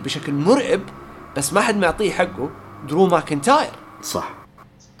المايك بشكل مرعب بس ما حد معطيه حقه؟ درو ماكنتاير. صح،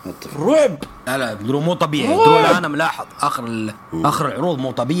 رعب. لا درو مو طبيعي. درو انا ملاحظ اخر العروض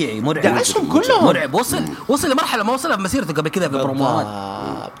مو طبيعي، مرعب. دعسهم كلهم مرعب. وصل لمرحله ما وصلها في مسيرته قبل كذا في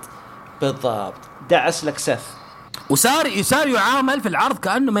البروموات. بالضبط دعس لك سث يسار يعامل في العرض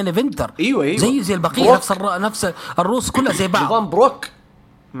كانه مين ايفنتر. ايوه زي البقيه، نفس الروس كلها زي بعض. نظام بروك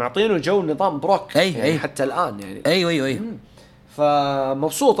معطينه جو نظام بروك يعني حتى الان يعني. ايوه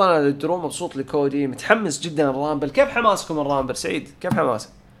فمبسوط انا للدرو، مبسوط لكودي، متحمس جدا الرامبل. كيف حماسكم الرامبل سعيد؟ كيف حماسك؟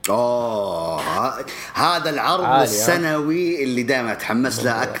 هذا العرض السنوي اللي دائما اتحمس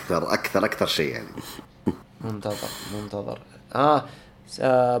له اكثر شيء يعني. منتظر.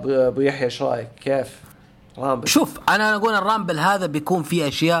 ابو يحيى ايش رايك؟ كيف رامبل؟ شوف انا اقول الرامبل هذا بيكون فيه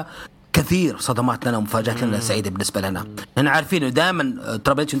اشياء كثير صدمات لنا ومفاجات لنا سعيدة بالنسبة لنا. احنا عارفين انه دائما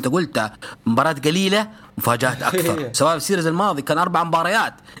ترابيتش انت قلت مباراة قليلة مفاجات اكثر. سواء السيريز الماضي كان 4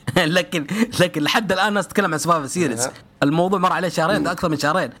 مباريات لكن لحد الان الناس تتكلم عن سواء السيريز الموضوع مر عليه شهرين، ده اكثر من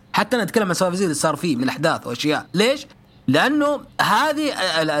شهرين. حتى نتكلم عن سواء السيريز صار فيه من الاحداث واشياء. ليش؟ لانه هذه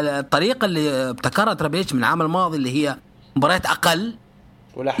الطريقة اللي ابتكرها ترابيتش من العام الماضي اللي هي مباريات اقل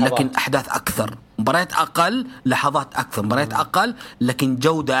لكن احداث اكثر، مباريات اقل لحظات اكثر، مباريات اقل لكن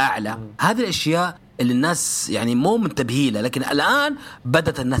جوده اعلى. هذه الاشياء اللي الناس يعني مو منتبهين لها، لكن الان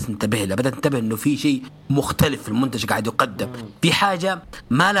بدات الناس تنتبه لها، بدات تنتبه انه في شيء مختلف في المنتج قاعد يقدم، في حاجه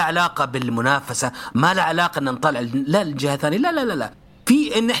ما لها علاقه بالمنافسه، ما لها علاقه ان نطلع لا الجهه الثانيه، لا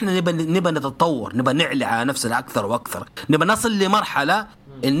في ان احنا نبى نتطور، نبى نعلى على نفسنا اكثر واكثر، نبى نصل لمرحله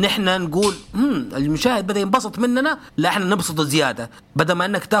ان احنا نقول المشاهد بدا ينبسط مننا، لا احنا نبسط زياده، بدل ما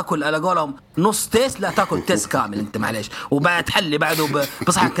انك تاكل على قولهم نص تيس لا تاكل تيس كامل انت معليش، وبعد تحلي بعده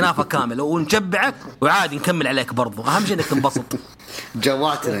بصحن كنافه كامل ونشبعك وعادي نكمل عليك برضو. اهم شيء انك تنبسط.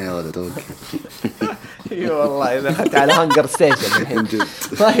 جوعتنا يا ولد. اي والله اذا اخذت على هانجر ستيشن الحين.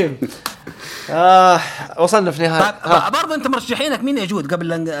 طيب وصلنا في نهايه. برضو انت مرشحينك مين يجود قبل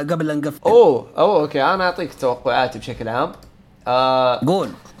لا نقفل؟ اوكي انا اعطيك توقعاتي بشكل عام. قول.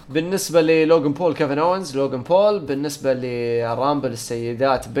 بالنسبة للوغان بول كيفن أوينز لوغان بول، بالنسبة للرامبل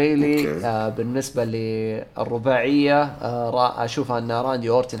السيدات بيلي، بالنسبة للرباعية أشوفها أن راندي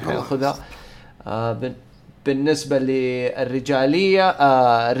أورتن حيأخذها. بالنسبة للرجالية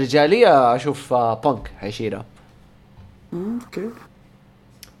الرجالية أشوف بانك حيشيلها.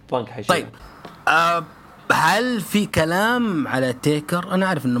 بانك حيشيلها. طيب هل في كلام على تيكر؟ انا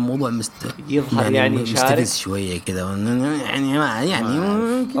عارف ان الموضوع يظهر يعني مستفز شويه كذا يعني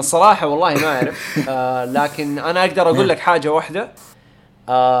الصراحه والله ما اعرف. لكن انا اقدر اقول لك حاجه واحده.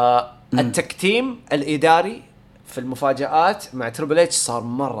 التكتيم الاداري في المفاجآت مع تريبل اتش صار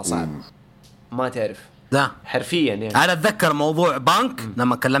مره صعب. ما تعرف لا حرفيا يعني. انا اتذكر موضوع بانك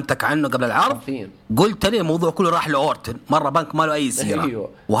لما كلمتك عنه قبل العرض حرفيا. قلت لي الموضوع كله راح لاورتن، مره بانك ما له اي سيره. أيوه.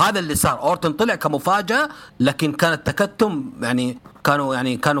 وهذا اللي صار، اورتن طلع كمفاجاه لكن كان التكتم يعني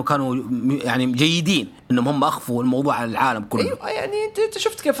كانوا جيدين انهم هم اخفوا الموضوع على العالم كله. ايوه يعني انت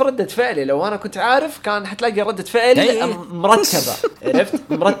شفت كيف ردة فعلي، لو انا كنت عارف كان حتلاقي ردة فعلي مرتبة. عرفت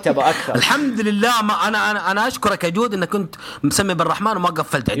مرتبة اكثر. الحمد لله. ما انا اشكرك يا جود انك كنت مسمي بالرحمن وما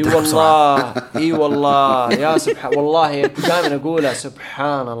قفلت عندك. اي والله يا سبحان والله دائما اقولها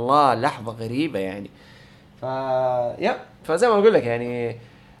سبحان الله، لحظة غريبة يعني. فزي ما اقول لك يعني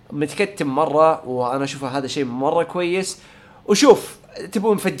متكتم مرة، وانا اشوف هذا شيء مرة كويس. وشوف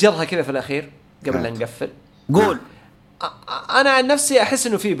تبون نفجرها كذا في الأخير قبل لا نقفل. قول. أنا عن نفسي أحس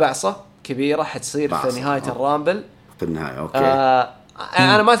إنه في بعصة كبيرة حتصير في نهاية الرامبل. في النهاية أوكي.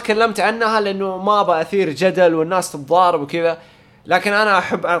 أنا ما تكلمت عنها لأنه ما بأثير جدل والناس تتضارب وكذا، لكن أنا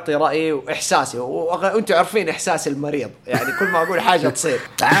أحب أعطي رأيي وإحساسي، وأنتوا عارفين إحساسي المريض يعني كل ما أقول حاجة تصير.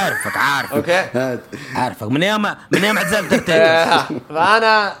 عارفك أوكي. عارفك من يوم عزلت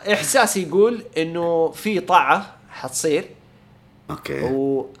فأنا إحساسي يقول إنه في طاعة حتصير. اوكي.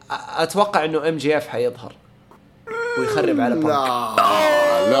 واتوقع انه ام جي اف حيظهر ويخرب على بانك.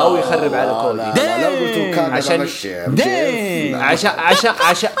 لا او يخرب على كودي. لا قلتوا كان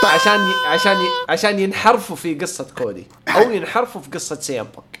عشان ينحرفوا في قصة كودي او ينحرفوا في قصة سي ام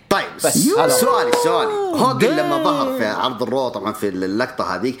بانك. طيب بس سؤالي هوجن لما ظهر في عرض الرو طبعا في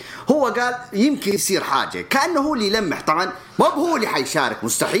اللقطة هذيك هو قال يمكن يصير حاجة، كأنه هو اللي يلمح. طبعا ما هو اللي حيشارك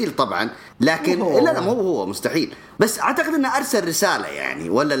مستحيل طبعا، لكن لا مو هو مستحيل، بس اعتقد انه ارسل رسالة يعني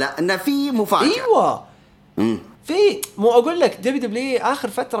ولا لا انه في مفاجأة. ايوه في مو اقول لك دبليو اخر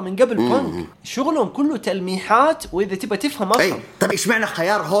فتره من قبل بانك شغلهم كله تلميحات، واذا تبى تفهم افهم. طيب ايش معنى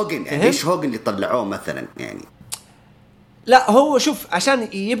خيار هوجن؟ يعني ايش هوجن اللي طلعوه مثلا يعني؟ لا هو شوف عشان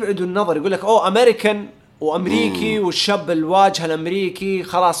يبعدوا النظر يقول لك امريكان وامريكي والشاب الواجهه الامريكي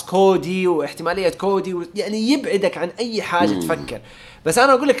خلاص كودي واحتماليه كودي يعني يبعدك عن اي حاجه تفكر. بس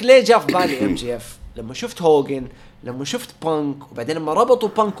انا اقول لك ليه جاء في بالي ام جي اف لما شفت هوجن، لما شفت بانك، وبعدين لما ربطوا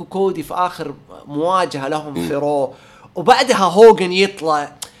بانك وكودي في اخر مواجهه لهم في رو، وبعدها هوجن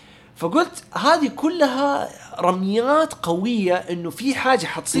يطلع، فقلت هذه كلها رميات قويه انه في حاجه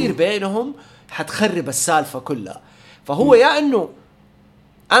حتصير بينهم حتخرب السالفه كلها. فهو يا انه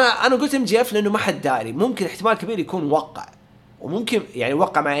انا قلت ام جي اف لانه ما حد داري، ممكن احتمال كبير يكون وقع، وممكن يعني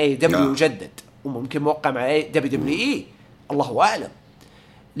وقع مع اي دبليو وجدد، وممكن موقع مع اي دبليو اي، الله اعلم.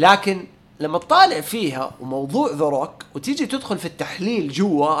 لكن لما تطالع فيها وموضوع ذا روك وتيجي تدخل في التحليل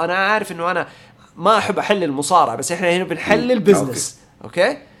جوا، انا عارف انه انا ما احب احلل المصارعه، بس احنا هنا بنحلل بزنس.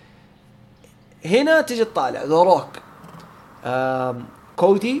 اوكي هنا تيجي تطالع ذا روك،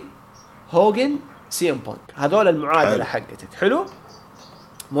 كودي، هوجن، سي ام بانك، هذول المعادله حقتك. حلو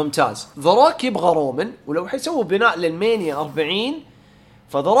ممتاز. ذا روك يبغى رومان، ولو حيسووا بناء للمانيا 40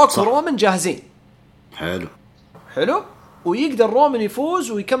 فذا روك ورومان جاهزين. حلو ويقدر رومان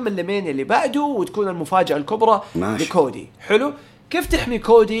يفوز ويكمل المانيا اللي بعده وتكون المفاجأة الكبرى لكودي. حلو كيف تحمي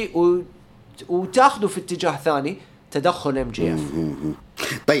كودي وتاخده في اتجاه ثاني؟ تدخل ام جي اف.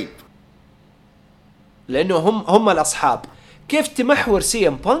 طيب لانه هم الاصحاب. كيف تمحور سي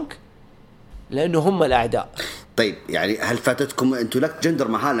ام بانك؟ لانه هم الاعداء. طيب يعني هل فاتتكم انتو لك جندر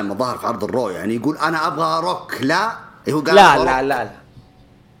محل لما ظهر في عرض الرو يعني يقول انا ابغى روك؟ لا هو قال لا لا لا لا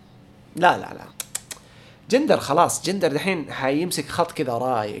لا لا لا جندر خلاص، جندر دحين حيمسك خط كذا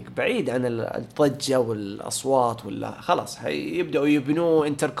رايق بعيد عن الضجة والأصوات، ولا خلاص حيبدأوا يبنوه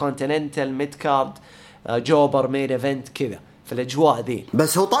انتركونتيننتال ميد كارد جوبر ميد ايفنت كذا في الأجواء ذي.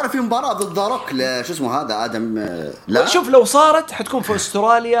 بس هو طار في مباراة ضد روك شو اسمه هذا آدم. لا شوف لو صارت حتكون في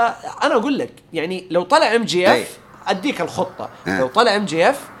أستراليا. أنا أقول لك يعني لو طلع ام جي اف أديك الخطة. لو طلع ام جي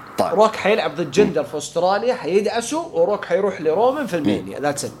اف روك حيلعب ضد جندر في أستراليا، حيدعسوا وروك حيروح لرومان في المانيا.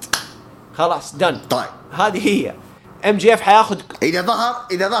 ذاتس ات خلاص دن. طيب هذه هي ام جي اف حياخد اذا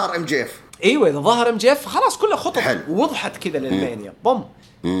ظهر ام جي اف. ايوه اذا ظهر ام جي اف خلاص كلها خطط وضحت كذا للمانيا بوم.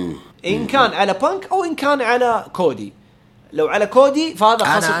 ان كان على بانك او ان كان على كودي. لو على كودي فهذا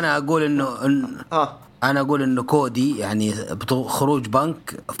خاص. انا اقول انه انا اقول انه كودي يعني خروج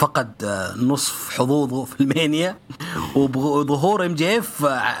بانك فقد نصف حظوظه في المانيا، وظهور ام جي اف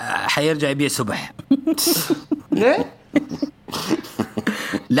حيرجع يبيع سبح. ليه؟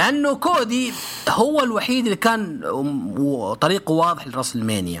 لأنه كودي هو الوحيد اللي كان طريقه واضح لرأس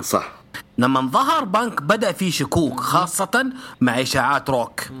المانيا. صح. لما ظهر بانك بدأ فيه شكوك خاصة مع إشاعات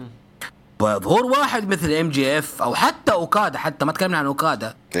روك. وظهور واحد مثل ام جي اف أو حتى أوكادا، حتى ما تكلمنا عن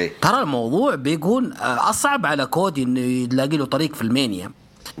أوكادا، ترى الموضوع بيكون أصعب على كودي إنه يلاقي له طريق في المانيا،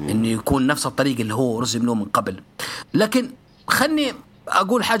 إنه يكون نفس الطريق اللي هو رسم له من قبل. لكن خلني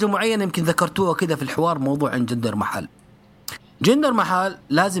أقول حاجة معينة يمكن ذكرتوها كده في الحوار، موضوع عن جندر محل. جندر محل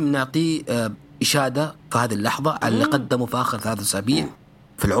لازم نعطيه إشادة في هذه اللحظة على اللي قدمه في آخر 3 أسابيع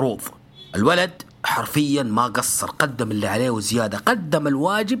في العروض. الولد حرفيا ما قصر، قدم اللي عليه وزيادة، قدم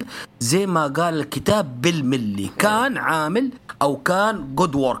الواجب زي ما قال الكتاب بالملي. كان عامل أو كان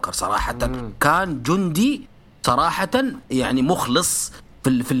جود ووركر صراحة، كان جندي صراحة يعني مخلص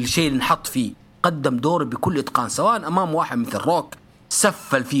في الشيء اللي نحط فيه. قدم دوره بكل إتقان، سواء أمام واحد مثل روك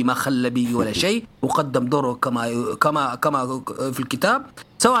سفل فيه ما خلى بيه ولا شيء وقدم دوره كما في الكتاب،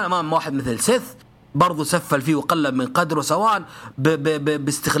 سواء امام واحد مثل سيث برضو سفل فيه وقلب من قدره، سواء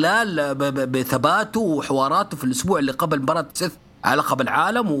باستغلال بثباته وحواراته في الاسبوع اللي قبل مباراة سيث على لقب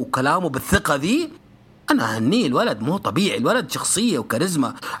العالم وكلامه بالثقة ذي. انا هنيه الولد مو طبيعي، الولد شخصية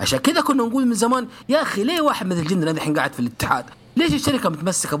وكاريزما. عشان كذا كنا نقول من زمان يا اخي ليه واحد مثل جندر الحين قاعد في الاتحاد؟ ليش الشركة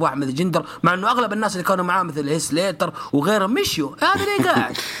متمسكة بواحد مثل جندر مع انه اغلب الناس اللي كانوا معاه مثل هيس ليتر وغيره مشيوا؟ هذا ليه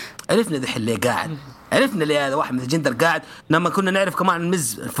قاعد؟ عرفنا ذحين ليه قاعد، عرفنا ليه هذا واحد مثل جندر قاعد. لما كنا نعرف كمان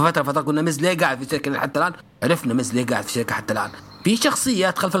مز في فترة كنا مز ليه قاعد في شركة حتى الآن، عرفنا مز ليه قاعد في شركة حتى الآن. في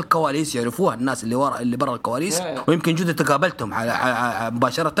شخصيات خلف الكواليس يعرفوها الناس اللي برا الكواليس، ويمكن جودة تقابلتهم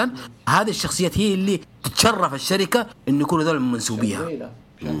مباشرة. هذه الشخصيات هي اللي تتشرف الشركة إنه يكونوا ذول منسوبيها.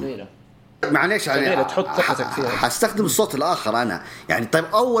 معليش يعني تحط ثقتك فيها. حستخدم الصوت الآخر أنا يعني. طيب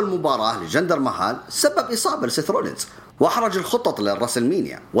أول مباراة لجندر محل سبب إصابة لسيث رولينز وأحرج الخطط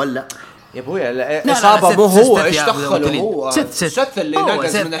للرسلمينيا ولا يا ابويا إصابة مو هو إيش دخله هو سيث اللي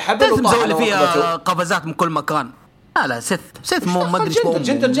نقز من الحبل وطاح اللي فيها قفزات من كل مكان. لا سيث مو ما ادري ايش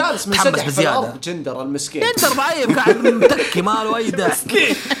جندر جالس منسدح في الارض. جندر المسكين جندر ضعيف قاعد متكي ماله اي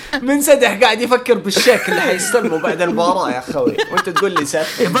داعي منسدح قاعد يفكر بالشيك اللي حيستلمه بعد المباراه يا اخوي وانت تقول لي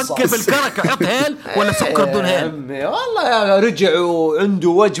سيث يفكر بالكركه حط هيل ولا سكر دون هيل. والله يا رجع وعنده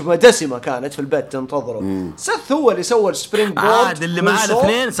وجبه دسمه كانت في البيت تنتظره. سيث هو اللي سوى السبرينج بورد اللي معاه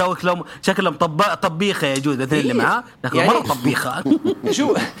الاثنين سوى لهم شكلهم طبيخه يا جود الاثنين اللي معاه لكن يعني مره طبيخه.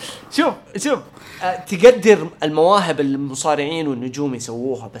 شوف تقدر المواهب المصارعين والنجوم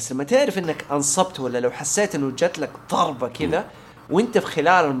يسووها بس لما تعرف انك انصبت ولا لو حسيت انه جات لك ضربه كذا وانت في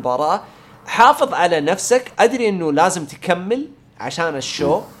خلال المباراه حافظ على نفسك. ادري انه لازم تكمل عشان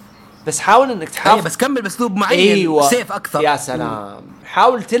الشو بس حاول انك تحافظ بس كمل باسلوب معين. أيوة. سيف اكثر. يا سلام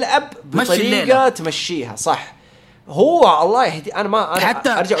حاول تلعب بطريقه تمشيها صح. هو الله يهدي انا ما انا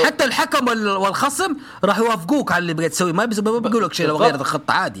حتى الحكم والخصم راح يوافقوك على اللي بقيت تسوي ما بيقول لك شيء لو غير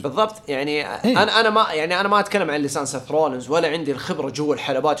الخط عادي. بالضبط يعني انا ما اتكلم عن لسان سيث رولينز ولا عندي الخبره جوا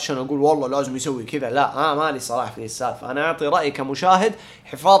الحلبات عشان اقول والله لازم يسوي كذا. لا مالي صراحه في السالفه. انا اعطي رايي كمشاهد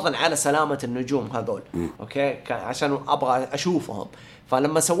حفاظا على سلامه النجوم هذول اوكي عشان ابغى اشوفهم.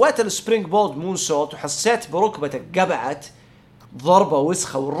 فلما سويت السبرينج بولد مون سوت وحسيت بركبتك قبعت ضربه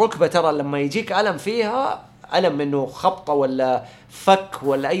وسخه والركبه ترى لما يجيك الم فيها ألم منه خبطة ولا فك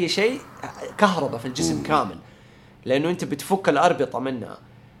ولا أي شيء كهرباء في الجسم كامل لأنه أنت بتفك الأربطة منها.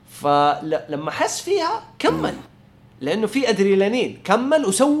 فلما حس فيها كمل لأنه في أدرينالين كمل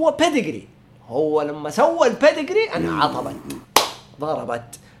وسوى بيديجري. هو لما سوى البيديجري أنا عطبت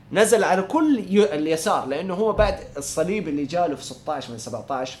ضربت نزل على كل اليسار لأنه هو بعد الصليب اللي جاله في 16 من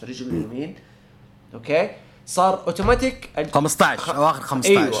 17 في رجله اليمين أوكي صار أوتوماتيك 15 أو آخر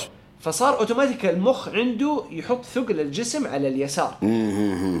 15 أيوة. فصار اوتوماتيك المخ عنده يحط ثقل الجسم على اليسار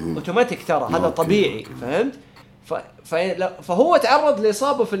اوتوماتيك ترى هذا طبيعي فهمت. فهو تعرض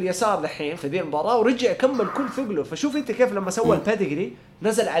لاصابه في اليسار الحين في ذي المباراه ورجع كمل كل ثقله. فشوف انت كيف لما سوى البيديجري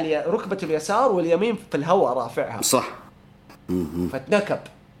نزل على ركبته اليسار واليمين في الهواء رافعها صح فتنكب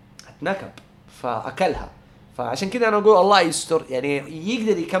فاكلها. فعشان كذا انا اقول الله يستر يعني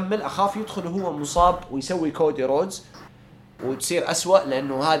يقدر يكمل. اخاف يدخل وهو مصاب ويسوي كودي رودز وتصير أسوأ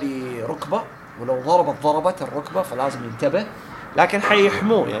لأنه هذه ركبة ولو ضربت الركبة فلازم ينتبه. لكن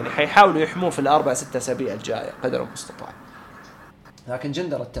حيحموه يعني حيحاولوا يحموه في 4-6 أسابيع الجاية قدر المستطاع. لكن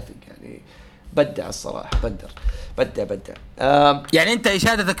جندر اتفق يعني بدع الصراحة بدع يعني أنت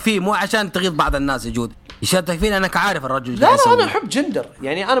إشادتك فيه مو عشان تغيظ بعض الناس يجود إشادتك فيه لأنك عارف الرجل. لا أنا أحب جندر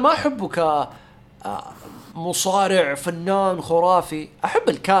يعني أنا ما أحبه مصارع فنان خرافي. أحب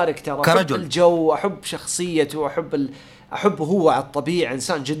الكاركتر أحب الجو أحب شخصيته أحبه هو على الطبيعة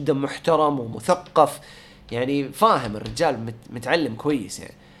إنسان جدا محترم ومثقف يعني فاهم الرجال متعلم كويس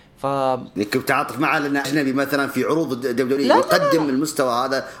يعني. لكن بتعاطف معه لأنه أجنبي مثلا في عروض دبليو يقدم المستوى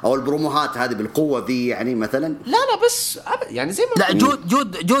هذا أو البروموهات هذه بالقوة ذي يعني مثلا. لا بس يعني زي ما لا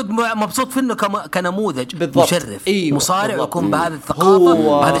جود مبسوط فيه كنموذج مشرف مصارع يكون بهذه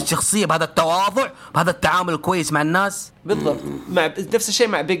الثقافة بهذه الشخصية بهذا التواضع بهذا التعامل الكويس مع الناس. بالضبط مع نفس الشيء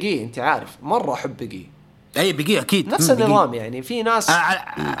مع بيجي. أنت عارف مرة أحب بيجي. اي بيجي اكيد نفس النظام يعني في ناس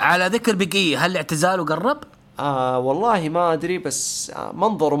على ذكر بيجي هل اعتزاله قرب؟ والله ما ادري بس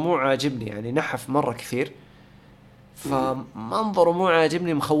منظره مو عاجبني يعني نحف مره كثير فمنظره مو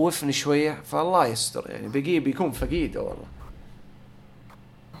عاجبني مخوفني شويه فالله يستر يعني بيكون فقيده والله.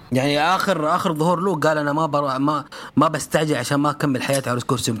 يعني اخر ظهور له قال انا ما بستعجل عشان ما اكمل حياتي على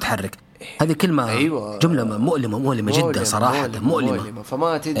كرسي متحرك. هذه كلمة أيوة. جملة مؤلمة جدا صراحة مؤلمة.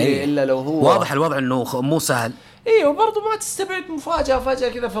 فما تدري إلا لو هو واضح الوضع إنه مو سهل. إيه وبرضه ما تستبعد مفاجأة فجأة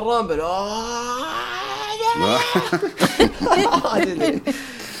كذا في الرامبل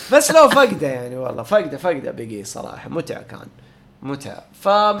بس لو فقده يعني والله فقده بقي صراحة متعة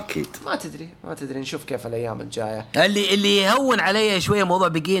فأكيد ما تدري نشوف كيف الأيام الجاية. اللي يهون علي شوية موضوع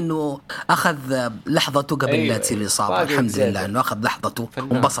بقي إنه أخذ لحظته قبل لا تصير الإصابة. الحمد لله إنه أخذ لحظته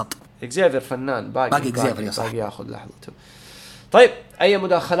وانبسط. إكزيفير فنان باقي ياخذ لحظته. طيب أي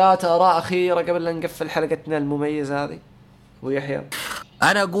مداخلات آراء أخيرة قبل لا نقفل حلقتنا المميزة هذه ويحيى؟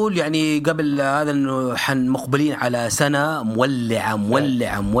 أنا أقول يعني قبل هذا إنه مقبلين على سنة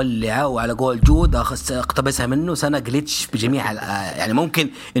مولعة وعلى قول جود اقتبسها منه سنة جليتش بجميع يعني ممكن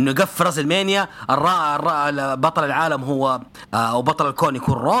إنه يقف راس المانيا بطل العالم هو أو بطل الكون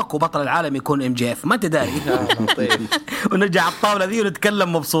يكون روك وبطل العالم يكون MJF ما تداري ونرجع على الطاولة ذي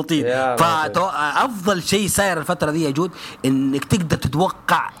ونتكلم مبسوطين. فأفضل شيء ساير الفترة ذي يا جود إنك تقدر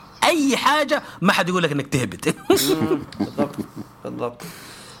تتوقع أي حاجة ما حد يقول لك إنك تهبط. بالضبط.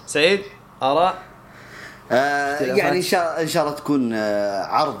 سعيد آراء يعني إن شاء الله تكون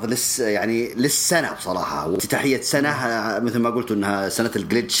عرض للسنة بصراحة وافتتاحية سنة مثل ما قلت إنها سنة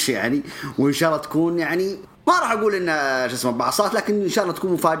الجليتش يعني وإن شاء الله تكون يعني ما راح اقول ان شو اسمه بعصات، لكن ان شاء الله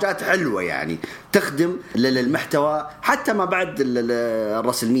تكون مفاجات حلوه يعني تخدم للمحتوى حتى ما بعد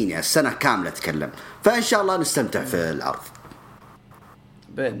الرسلمينيا السنه كامله تكلم. فان شاء الله نستمتع في العرض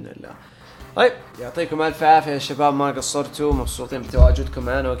باذن الله. طيب يعطيكم الف عافيه يا شباب، ما قصرتوا، مبسوطين بتواجدكم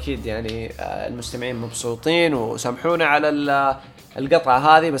معنا، واكيد يعني المستمعين مبسوطين، وسامحونا على القطعه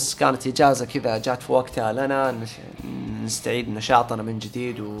هذه، بس كانت اجازه كذا جات في وقتها لنا نستعيد نشاطنا من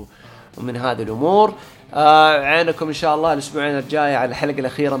جديد ومن هذه الامور. عينكم ان شاء الله الاسبوعين الجاي على الحلقه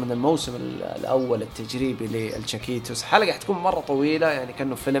الاخيره من الموسم الاول التجريبي للشاكيتوس. حلقه حتكون مره طويله يعني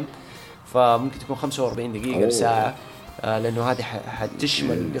كانه فيلم، فممكن تكون 45 دقيقه لساعه، لانه هذه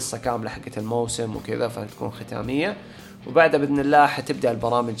حتشمل القصه كامله حقت الموسم وكذا، فتكون ختاميه. وبعدها باذن الله حتبدا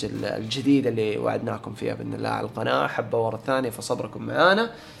البرامج الجديده اللي وعدناكم فيها باذن الله على القناه حبه ورا الثانيه، فصبركم معانا،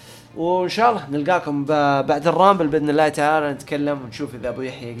 وان شاء الله نلقاكم بعد الرامبل باذن الله تعالى، نتكلم ونشوف اذا ابو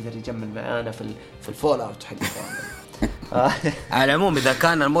يحيى يقدر يجمل معانا في الفول اوت حق الرامبل. على العموم اذا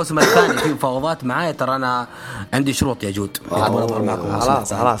كان الموسم الثاني فيه مفاوضات معايا، ترى انا عندي شروط يا جود.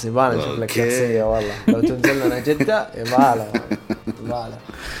 خلاص يبغى نشوف لك شخصيه، والله لو تنزل لنا جده يبغى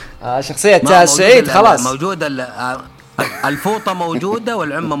شخصيه تاج سعيد. خلاص موجوده الفوطه موجوده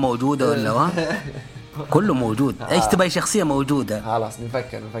والعمه موجوده ولا كله موجود. ايش تبغى شخصيه موجوده؟ خلاص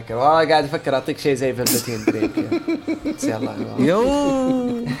نفكر والله قاعد افكر اعطيك شيء زي فلبتين بريك. يلا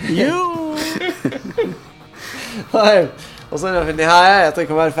يو طيب وصلنا في النهايه،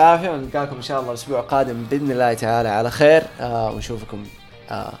 يعطيكم الف عافيه، ونلقاكم ان شاء الله الاسبوع القادم باذن الله تعالى على خير، ونشوفكم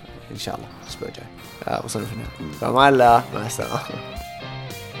ان شاء الله الاسبوع الجاي. وصلنا في النهايه، فمع الله، مع السلامه.